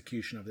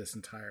execution of this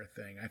entire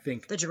thing. I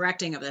think the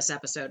directing of this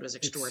episode was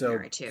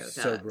extraordinary too.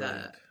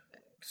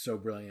 So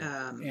brilliant.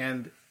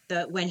 And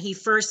when he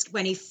first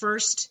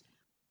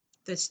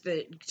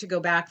to go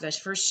back, the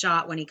first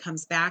shot when he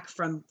comes back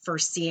from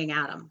first seeing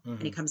Adam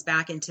and he comes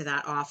back into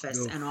that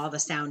office and all the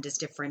sound is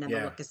different and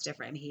the look is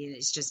different. He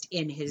is just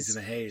in his,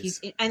 he's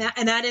in a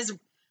haze.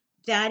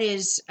 That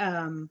is,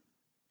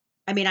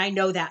 I mean, I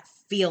know that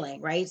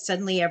feeling, right?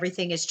 Suddenly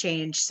everything has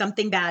changed.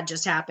 Something bad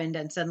just happened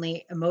and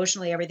suddenly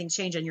emotionally everything's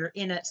changed and you're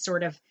in a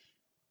sort of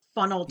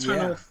tunnel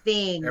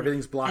thing.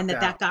 Everything's blocked out. And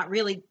that got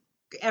really,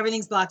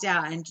 everything's blocked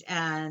out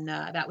and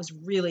that was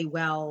really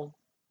well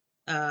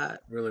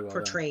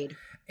portrayed.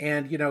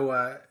 Done.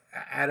 And,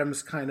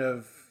 Adam's kind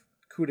of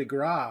coup de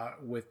grace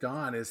with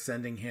Don is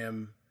sending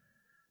him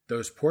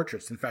those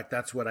portraits. In fact,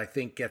 that's what I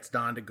think gets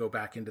Don to go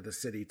back into the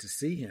city to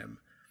see him,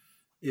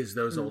 is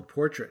those old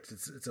portraits.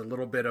 It's a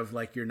little bit of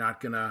like, you're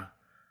not gonna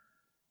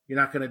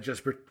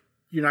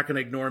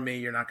ignore me.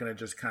 You're not gonna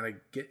just kind of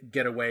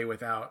get away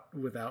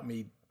without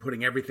me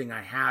putting everything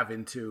I have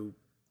into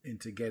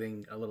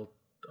getting a little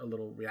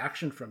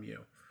reaction from you.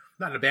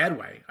 Not in a bad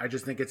way. I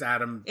just think it's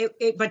Adam.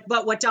 But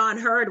what Don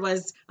heard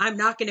was, I'm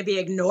not going to be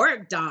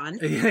ignored, Don.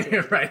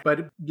 Yeah, right.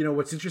 But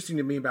what's interesting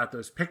to me about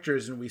those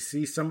pictures, and we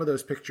see some of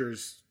those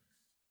pictures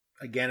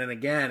again and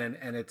again,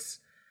 and it's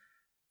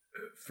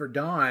for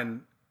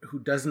Don, who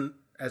doesn't,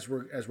 as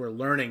we're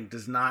learning,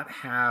 does not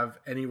have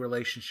any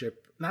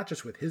relationship, not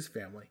just with his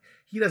family.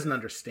 He doesn't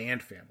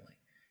understand family.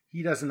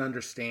 He doesn't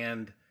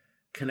understand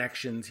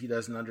connections. He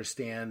doesn't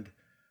understand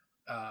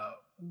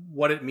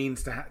what it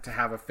means to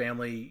have a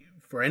family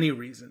for any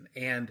reason.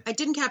 And I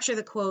didn't capture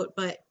the quote,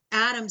 but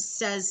Adam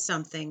says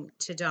something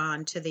to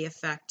Don to the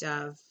effect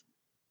of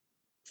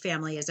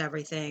family is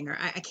everything, or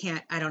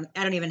I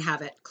don't even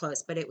have it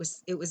close, but it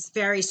was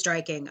very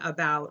striking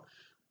about,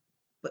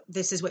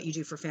 this is what you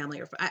do for family,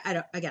 or I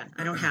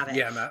don't have it.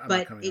 Yeah, I'm not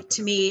coming up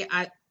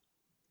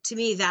to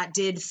me that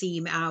did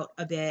theme out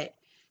a bit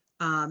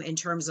in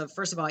terms of,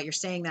 first of all, you're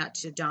saying that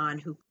to Don,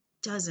 who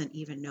doesn't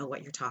even know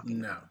what you're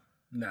talking about.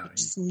 No,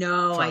 just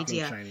no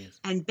idea. Chinese.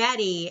 And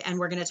Betty, and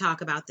we're going to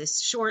talk about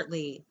this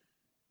shortly,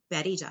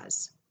 Betty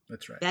does.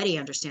 That's right. Betty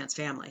understands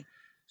family.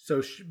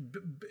 So,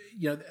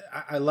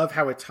 I love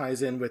how it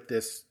ties in with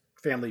this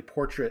family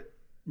portrait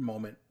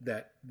moment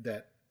that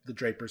the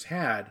Drapers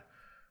had,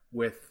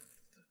 with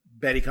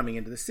Betty coming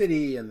into the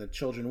city and the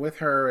children with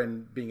her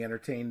and being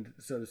entertained,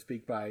 so to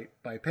speak, by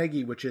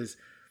Peggy, which is,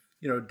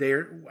 a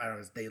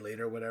day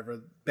later,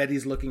 whatever,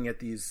 Betty's looking at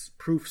these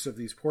proofs of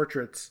these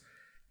portraits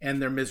and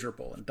they're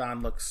miserable, and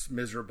Don looks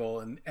miserable.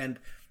 And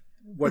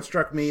what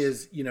struck me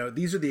is,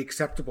 these are the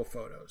acceptable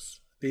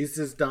photos. This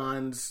is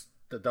Don's,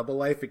 the double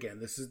life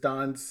again. This is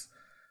Don's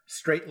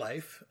straight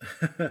life,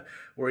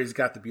 where he's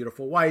got the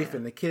beautiful wife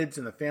and the kids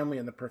and the family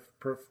and the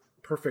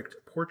perfect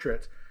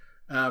portrait.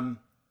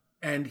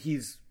 And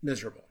he's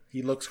miserable.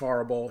 He looks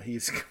horrible.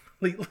 He's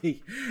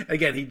completely,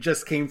 again, he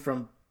just came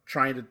from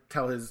trying to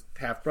tell his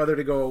half brother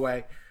to go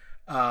away,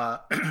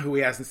 who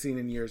he hasn't seen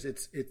in years.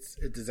 It's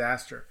a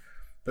disaster.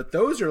 But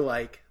those are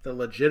like the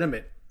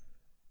legitimate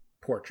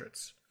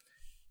portraits.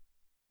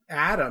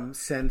 Adam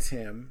sends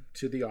him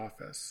to the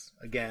office,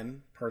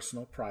 again,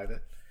 personal,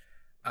 private,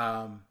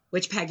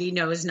 which Peggy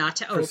knows not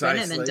to open.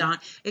 Precisely. And then Don,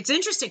 it's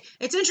interesting.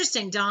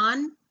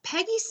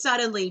 Peggy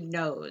suddenly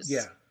knows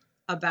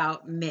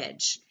about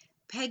Midge.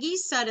 Peggy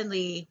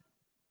suddenly,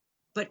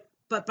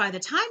 but by the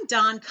time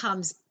Don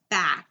comes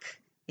back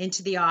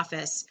into the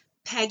office,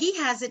 Peggy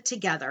has it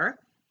together.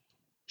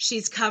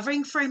 She's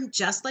covering for him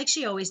just like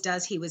she always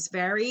does. He was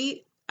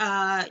very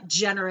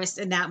generous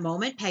in that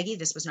moment. Peggy,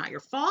 this was not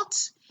your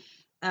fault.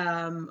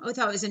 I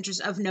thought it was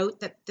interesting of note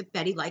that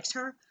Betty likes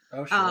her.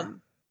 Oh, sure.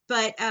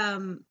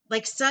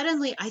 Like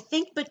suddenly, I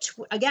think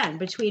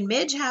between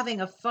Midge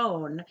having a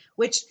phone,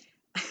 which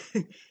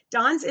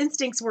Don's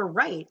instincts were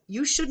right.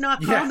 You should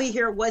not call me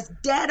here was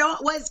dead on,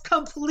 was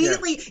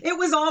completely, it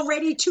was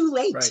already too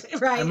late.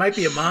 Right. I might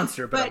be a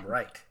monster, but I'm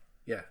right.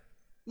 Yeah.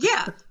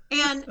 Yeah.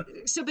 And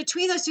so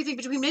between those two things,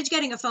 between Midge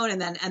getting a phone and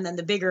then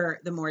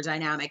the more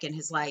dynamic in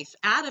his life,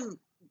 Adam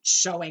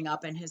showing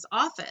up in his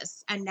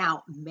office and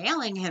now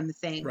mailing him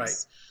things. Right.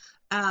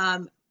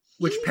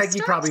 Which Peggy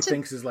probably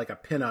thinks is like a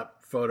pinup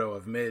photo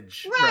of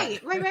Midge.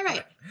 Right.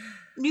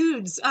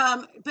 Nudes.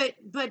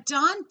 But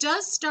Don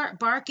does start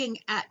barking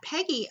at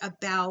Peggy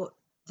about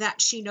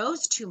that she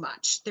knows too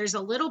much. There's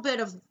a little bit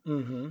of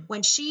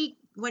when she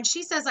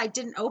says, I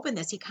didn't open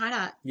this, he kind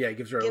of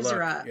gives her a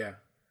look.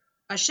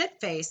 A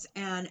shit face.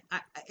 And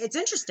it's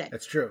interesting.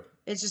 That's true.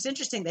 It's just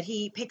interesting that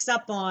he picks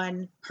up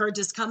on her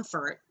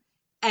discomfort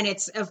and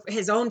it's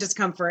his own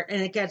discomfort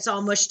and it gets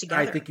all mushed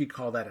together. I think you'd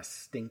call that a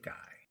stink eye.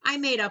 I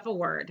made up a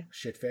word.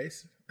 Shit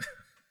face?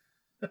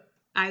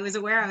 I was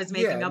aware I was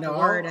making up a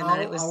word and that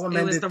it was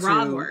the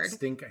wrong word.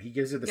 Stink eye. He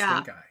gives her the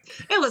stink eye.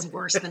 It was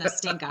worse than a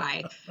stink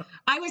eye.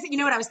 You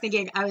know what I was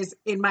thinking? I was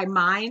in my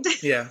mind.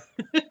 Yeah.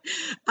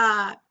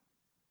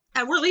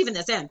 And we're leaving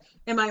this in.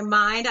 In my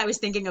mind, I was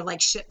thinking of like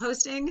shit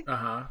posting.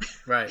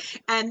 Right.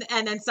 and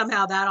then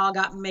somehow that all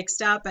got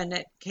mixed up and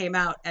it came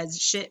out as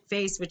shit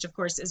face, which of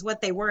course is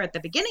what they were at the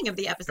beginning of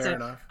the episode. Fair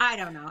enough. I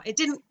don't know. It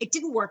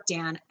didn't work,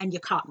 Dan, and you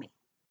caught me.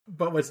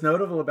 But what's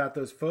notable about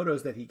those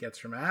photos that he gets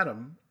from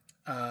Adam,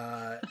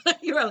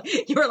 you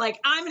were like,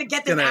 I'm going to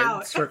get this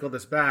out. Circle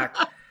this back.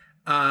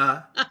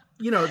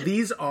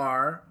 These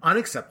are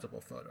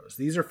unacceptable photos.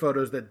 These are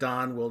photos that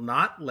Don will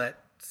not let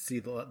see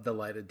the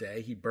light of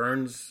day. He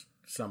burns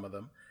some of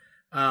them.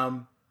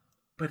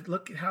 But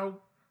look at how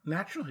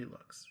natural he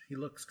looks. He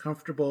looks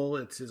comfortable.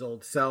 It's his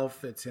old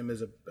self. It's him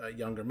as a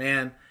younger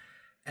man.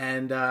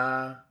 And,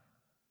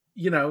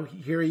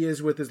 here he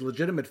is with his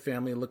legitimate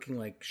family looking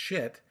like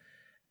shit.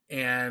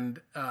 And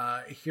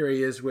here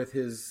he is with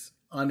his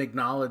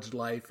unacknowledged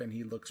life, and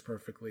he looks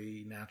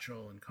perfectly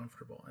natural and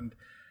comfortable. And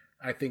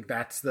I think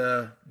that's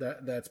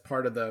that's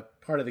part of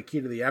the key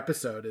to the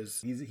episode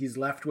is he's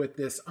left with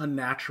this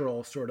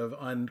unnatural, sort of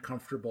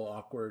uncomfortable,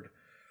 awkward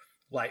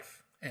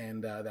life,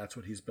 and that's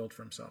what he's built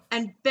for himself.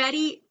 And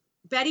Betty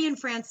and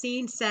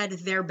Francine said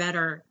they're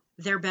better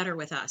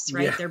with us,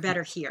 right? Yeah. They're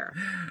better here,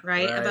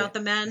 right? About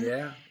the men.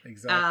 Yeah,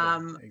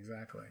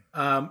 exactly.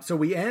 So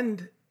we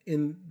end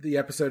in the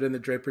episode in the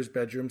Draper's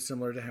bedroom,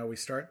 similar to how we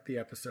start the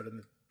episode in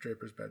the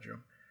Draper's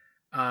bedroom.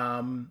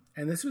 And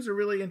this was a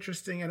really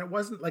interesting, and it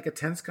wasn't like a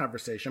tense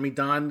conversation. I mean,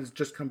 Don has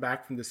just come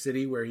back from the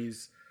city where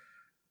he's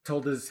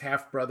told his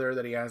half brother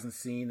that he hasn't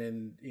seen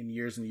in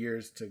years and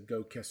years to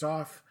go kiss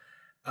off.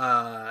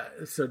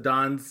 So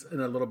Don's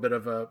in a little bit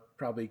of a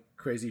probably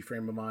crazy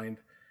frame of mind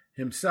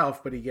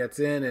himself, but he gets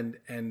in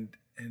and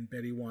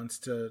Betty wants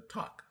to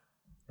talk.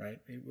 Right?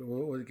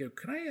 Can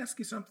I ask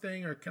you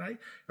something, or can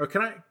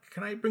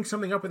I bring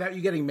something up without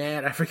you getting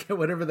mad? I forget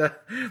whatever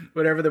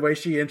the way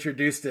she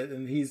introduced it,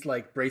 and he's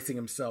like bracing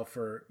himself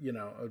for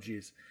oh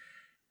geez,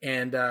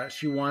 and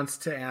she wants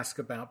to ask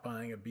about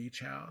buying a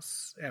beach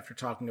house after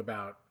talking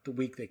about the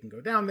week they can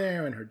go down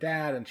there and her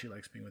dad, and she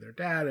likes being with her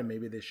dad, and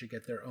maybe they should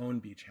get their own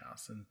beach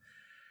house. And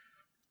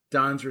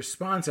Don's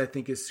response, I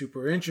think, is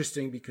super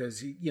interesting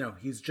because he's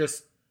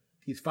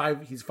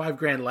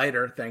 $5,000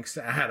 lighter thanks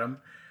to Adam.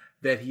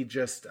 That he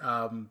just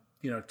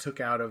took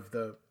out of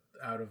the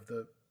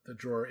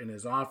drawer in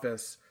his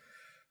office,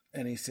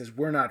 and he says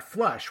we're not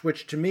flush,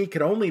 which to me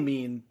could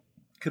only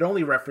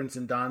reference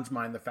in Don's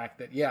mind the fact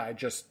that I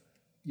just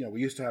we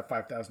used to have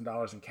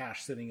 $5,000 in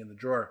cash sitting in the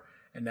drawer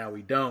and now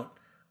we don't,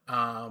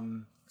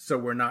 so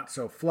we're not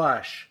so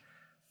flush.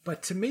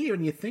 But to me,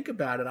 when you think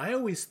about it, I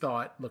always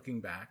thought,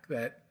 looking back,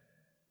 that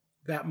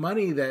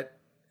money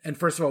and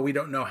first of all, we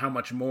don't know how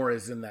much more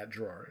is in that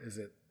drawer. Is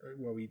it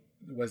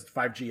was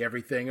 5G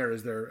everything, or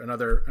is there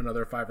another $5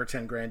 or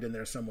 $10,000 in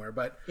there somewhere?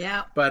 But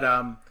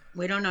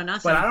we don't know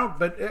nothing.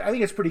 But I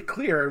think it's pretty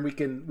clear, and we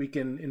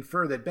can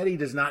infer that Betty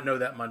does not know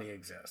that money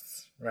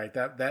exists, right?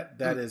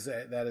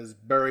 That is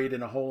buried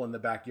in a hole in the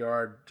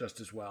backyard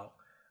just as well.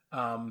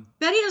 Betty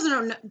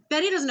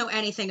doesn't know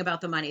anything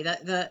about the money.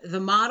 The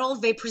model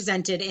they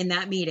presented in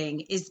that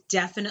meeting is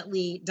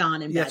definitely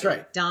Don and Betty. That's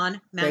right.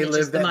 Don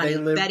manages the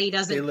money. Betty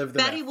doesn't.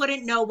 Betty math.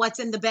 Wouldn't know what's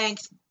in the bank,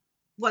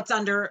 what's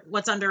under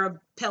a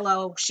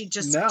pillow. She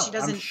doesn't.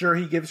 I'm sure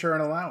he gives her an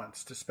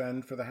allowance to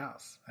spend for the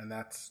house, and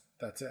that's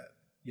it.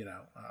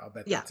 I'll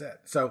bet that's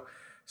it. So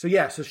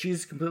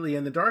she's completely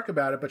in the dark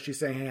about it, but she's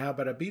saying, hey, how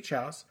about a beach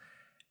house?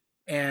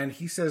 And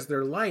he says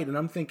they're light, and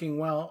I'm thinking,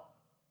 well,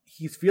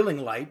 he's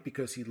feeling light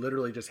because he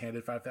literally just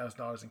handed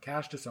 $5,000 in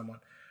cash to someone,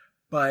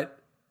 but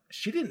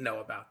she didn't know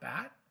about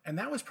that. And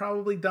that was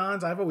probably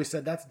Don's. I've always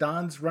said that's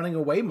Don's running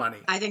away money.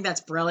 I think that's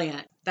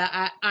brilliant.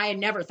 That I had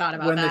never thought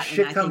about when that. When the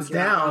shit comes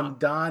down,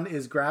 Don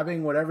is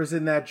grabbing whatever's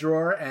in that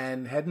drawer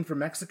and heading for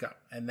Mexico.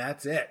 And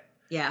that's it.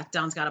 Yeah,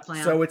 Don's got a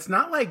plan. So it's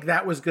not like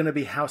that was going to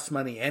be house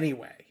money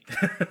anyway.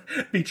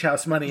 Beach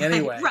house money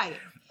anyway. Right.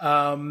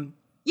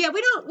 Yeah,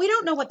 we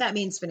don't know what that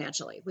means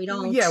financially. We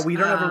don't. Yeah, we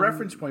don't have a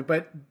reference point,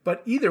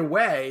 but either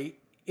way,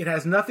 it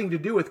has nothing to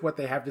do with what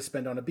they have to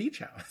spend on a beach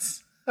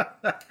house.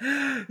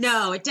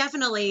 No, it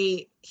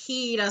definitely,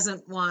 he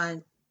doesn't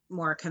want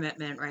more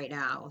commitment right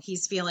now.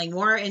 He's feeling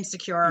more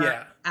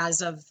insecure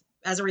as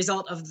a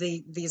result of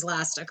these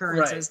last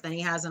occurrences than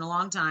he has in a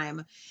long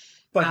time.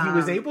 But he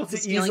was able to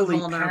easily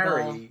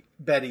parry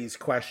Betty's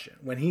question.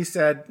 When he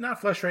said,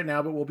 not flush right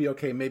now, but we'll be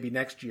okay maybe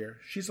next year.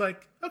 She's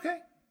like, okay.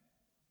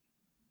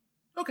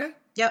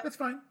 Yep. That's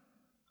fine.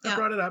 I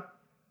brought it up.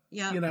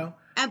 Yeah. You know?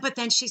 But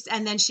then she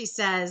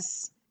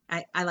says,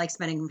 I like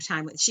spending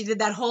time with, she did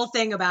that whole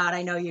thing about,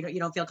 I know you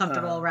don't feel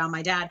comfortable around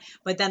my dad.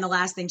 But then the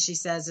last thing she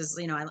says is,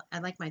 you know, I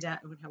like my dad,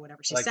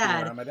 whatever she said.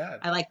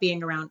 I like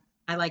being around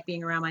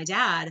my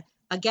dad.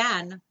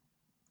 Again,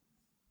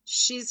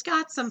 she's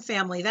got some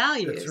family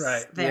values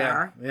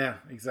there. Yeah,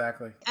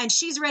 exactly. And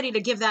she's ready to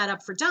give that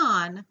up for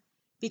Don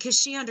because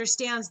she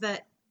understands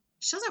that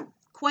she doesn't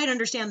quite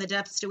understand the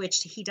depths to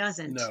which he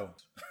doesn't. No,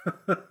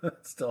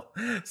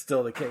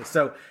 still the case.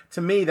 So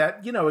to me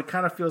that, you know, it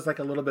kind of feels like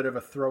a little bit of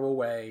a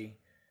throwaway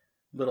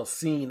little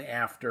scene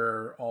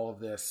after all of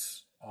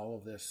this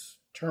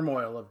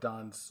turmoil of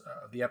Don's,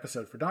 the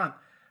episode for Don.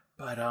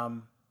 But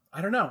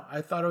I don't know.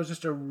 I thought it was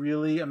just a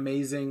really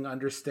amazing,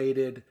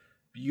 understated,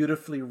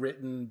 beautifully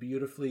written,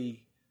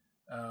 beautifully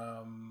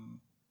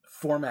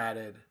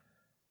formatted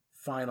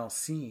final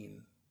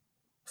scene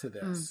to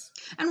this.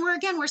 And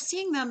we're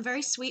seeing them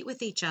very sweet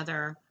with each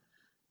other,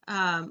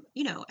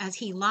 you know, as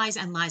he lies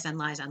and lies and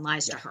lies and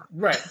lies to her.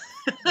 Right.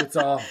 It's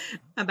all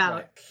about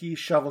it. He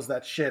shovels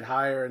that shit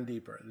higher and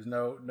deeper. There's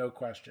no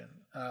question.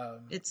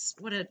 It's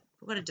what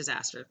a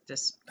disaster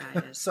this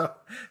guy is. So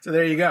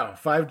there you go.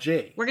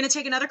 5G. We're going to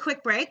take another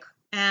quick break.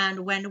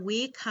 And when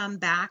we come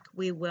back,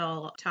 we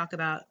will talk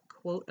about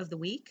quote of the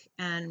week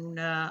and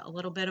a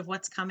little bit of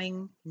what's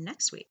coming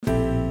next week.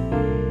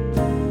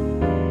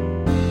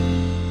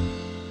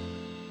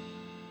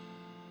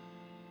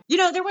 You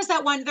know, there was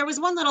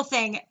one little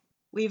thing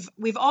we've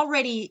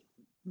already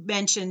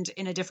mentioned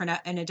in a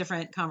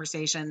different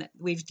conversation.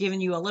 We've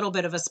given you a little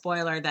bit of a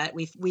spoiler that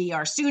we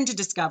are soon to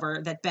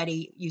discover that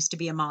Betty used to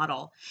be a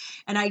model.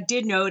 And I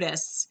did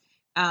notice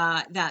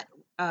that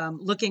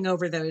looking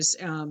over those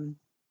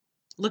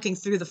looking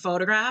through the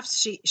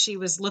photographs, she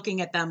was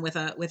looking at them with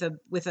a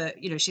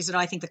you know, she said, "Oh,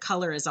 I think the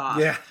color is off."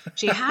 Yeah.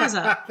 She has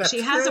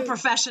a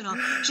professional.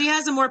 She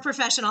has a more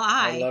professional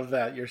eye. I love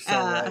that. You're so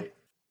right.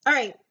 All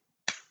right.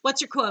 What's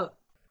your quote?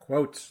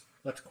 Quotes.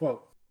 Let's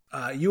quote.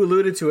 You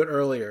alluded to it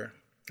earlier,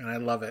 and I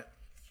love it.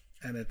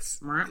 And it's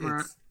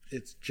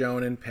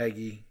Joan and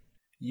Peggy.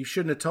 You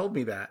shouldn't have told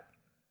me that.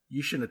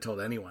 You shouldn't have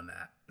told anyone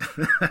that.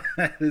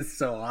 That is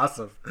so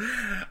awesome.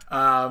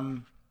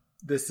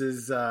 This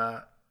is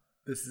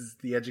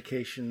the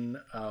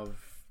education of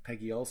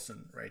Peggy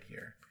Olson right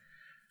here.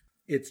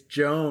 It's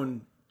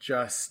Joan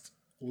just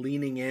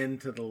leaning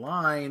into the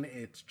line.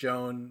 It's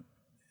Joan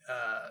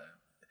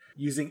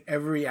using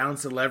every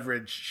ounce of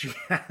leverage she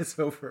has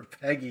over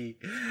Peggy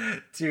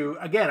to,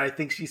 again, I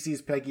think she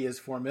sees Peggy as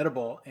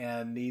formidable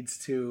and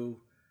needs to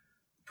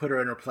put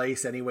her in her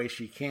place any way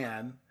she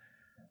can.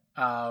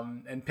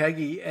 And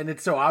Peggy, and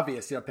it's so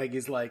obvious, you know,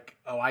 Peggy's like,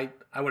 "Oh, I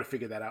would have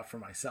figured that out for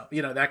myself."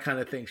 You know, that kind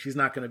of thing. She's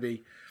not going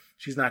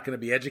to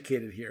be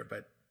educated here,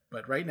 but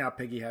right now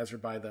Peggy has her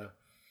by the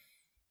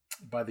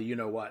you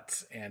know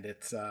what, and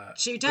it's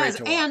she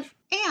does.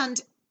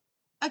 And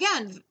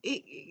again,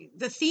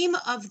 the theme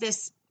of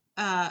this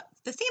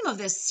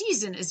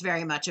season is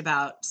very much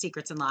about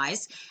secrets and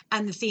lies,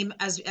 and the theme,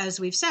 as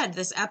we've said,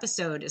 this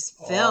episode is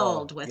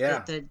filled with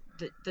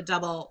the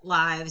double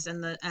lives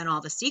and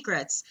all the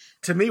secrets.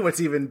 To me,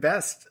 what's even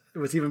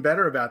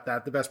better about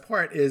that, the best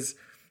part is,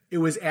 it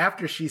was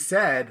after she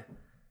said,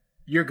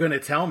 "You're going to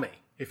tell me.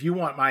 If you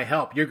want my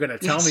help, you're going to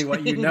tell me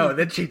what you know." And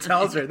then she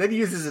tells her, then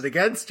uses it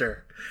against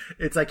her.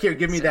 It's like, "Here,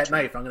 give me that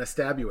knife. I'm going to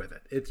stab you with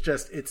it."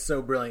 It's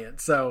so brilliant.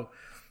 So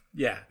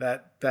yeah,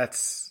 that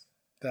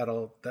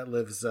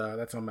lives,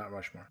 that's on Mount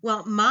Rushmore.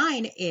 Well,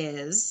 mine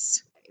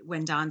is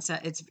when Don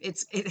said,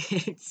 it's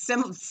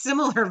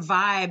similar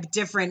vibe,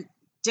 different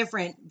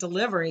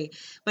delivery,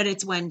 but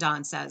it's when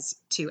Don says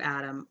to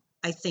Adam,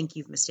 "I think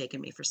you've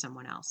mistaken me for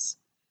someone else."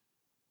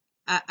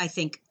 I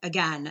think,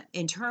 again,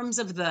 in terms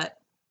of the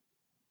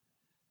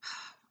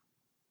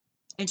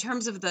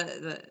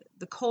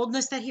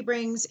coldness that he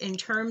brings, in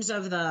terms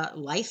of the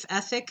life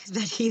ethic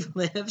that he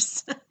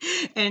lives,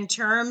 in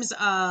terms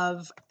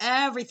of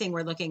everything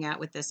we're looking at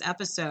with this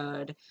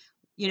episode,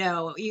 you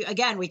know,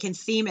 again, we can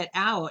theme it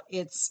out.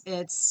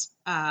 It's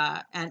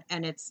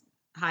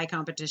high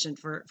competition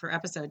for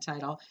episode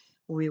title.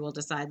 We will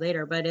decide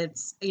later, but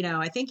it's, you know,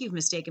 "I think you've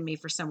mistaken me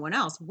for someone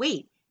else."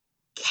 Wait,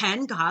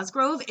 Ken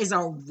Cosgrove is a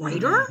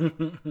writer?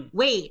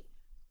 Wait,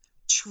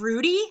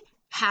 Trudy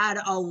had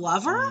a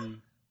lover?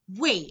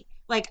 Wait,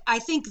 like, I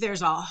think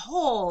there's a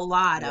whole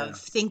lot of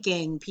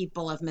thinking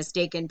people have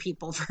mistaken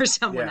people for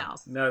someone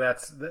else. No,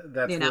 that's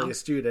really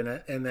astute,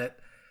 and that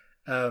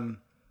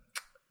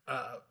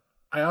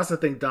I also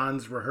think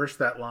Don's rehearsed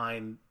that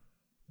line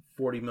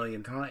 40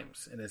 million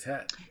times in his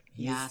head.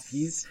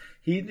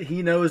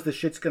 He knows the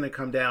shit's going to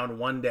come down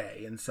one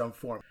day in some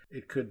form.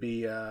 It could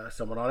be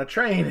someone on a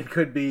train. It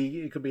could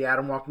be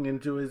Adam walking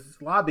into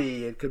his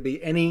lobby. It could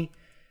be any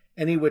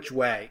which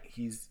way.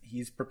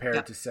 He's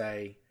prepared to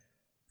say,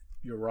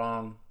 "You're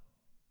wrong.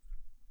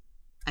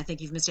 I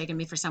think you've mistaken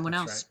me for someone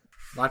else."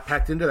 Right. A lot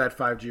packed into that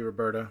 5G,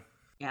 Roberta.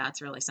 Yeah,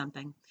 it's really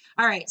something.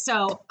 All right.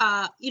 So,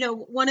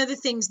 one of the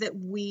things that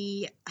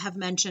we have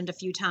mentioned a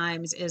few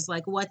times is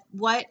like,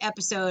 what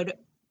episode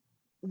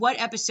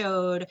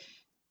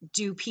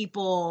do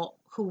people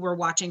who were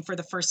watching for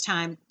the first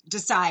time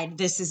decide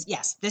this is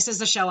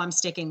the show I'm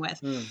sticking with?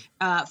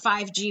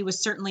 5G was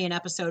certainly an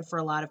episode for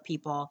a lot of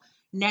people.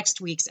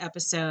 Next week's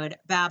episode,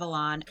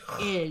 Babylon,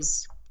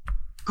 is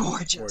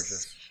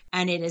gorgeous.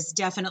 And it is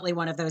definitely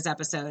one of those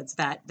episodes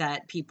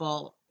that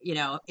people,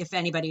 if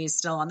anybody is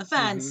still on the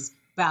fence,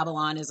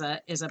 Babylon is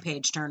a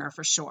page turner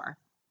for sure.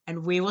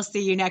 And we will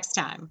see you next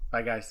time.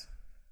 Bye, guys.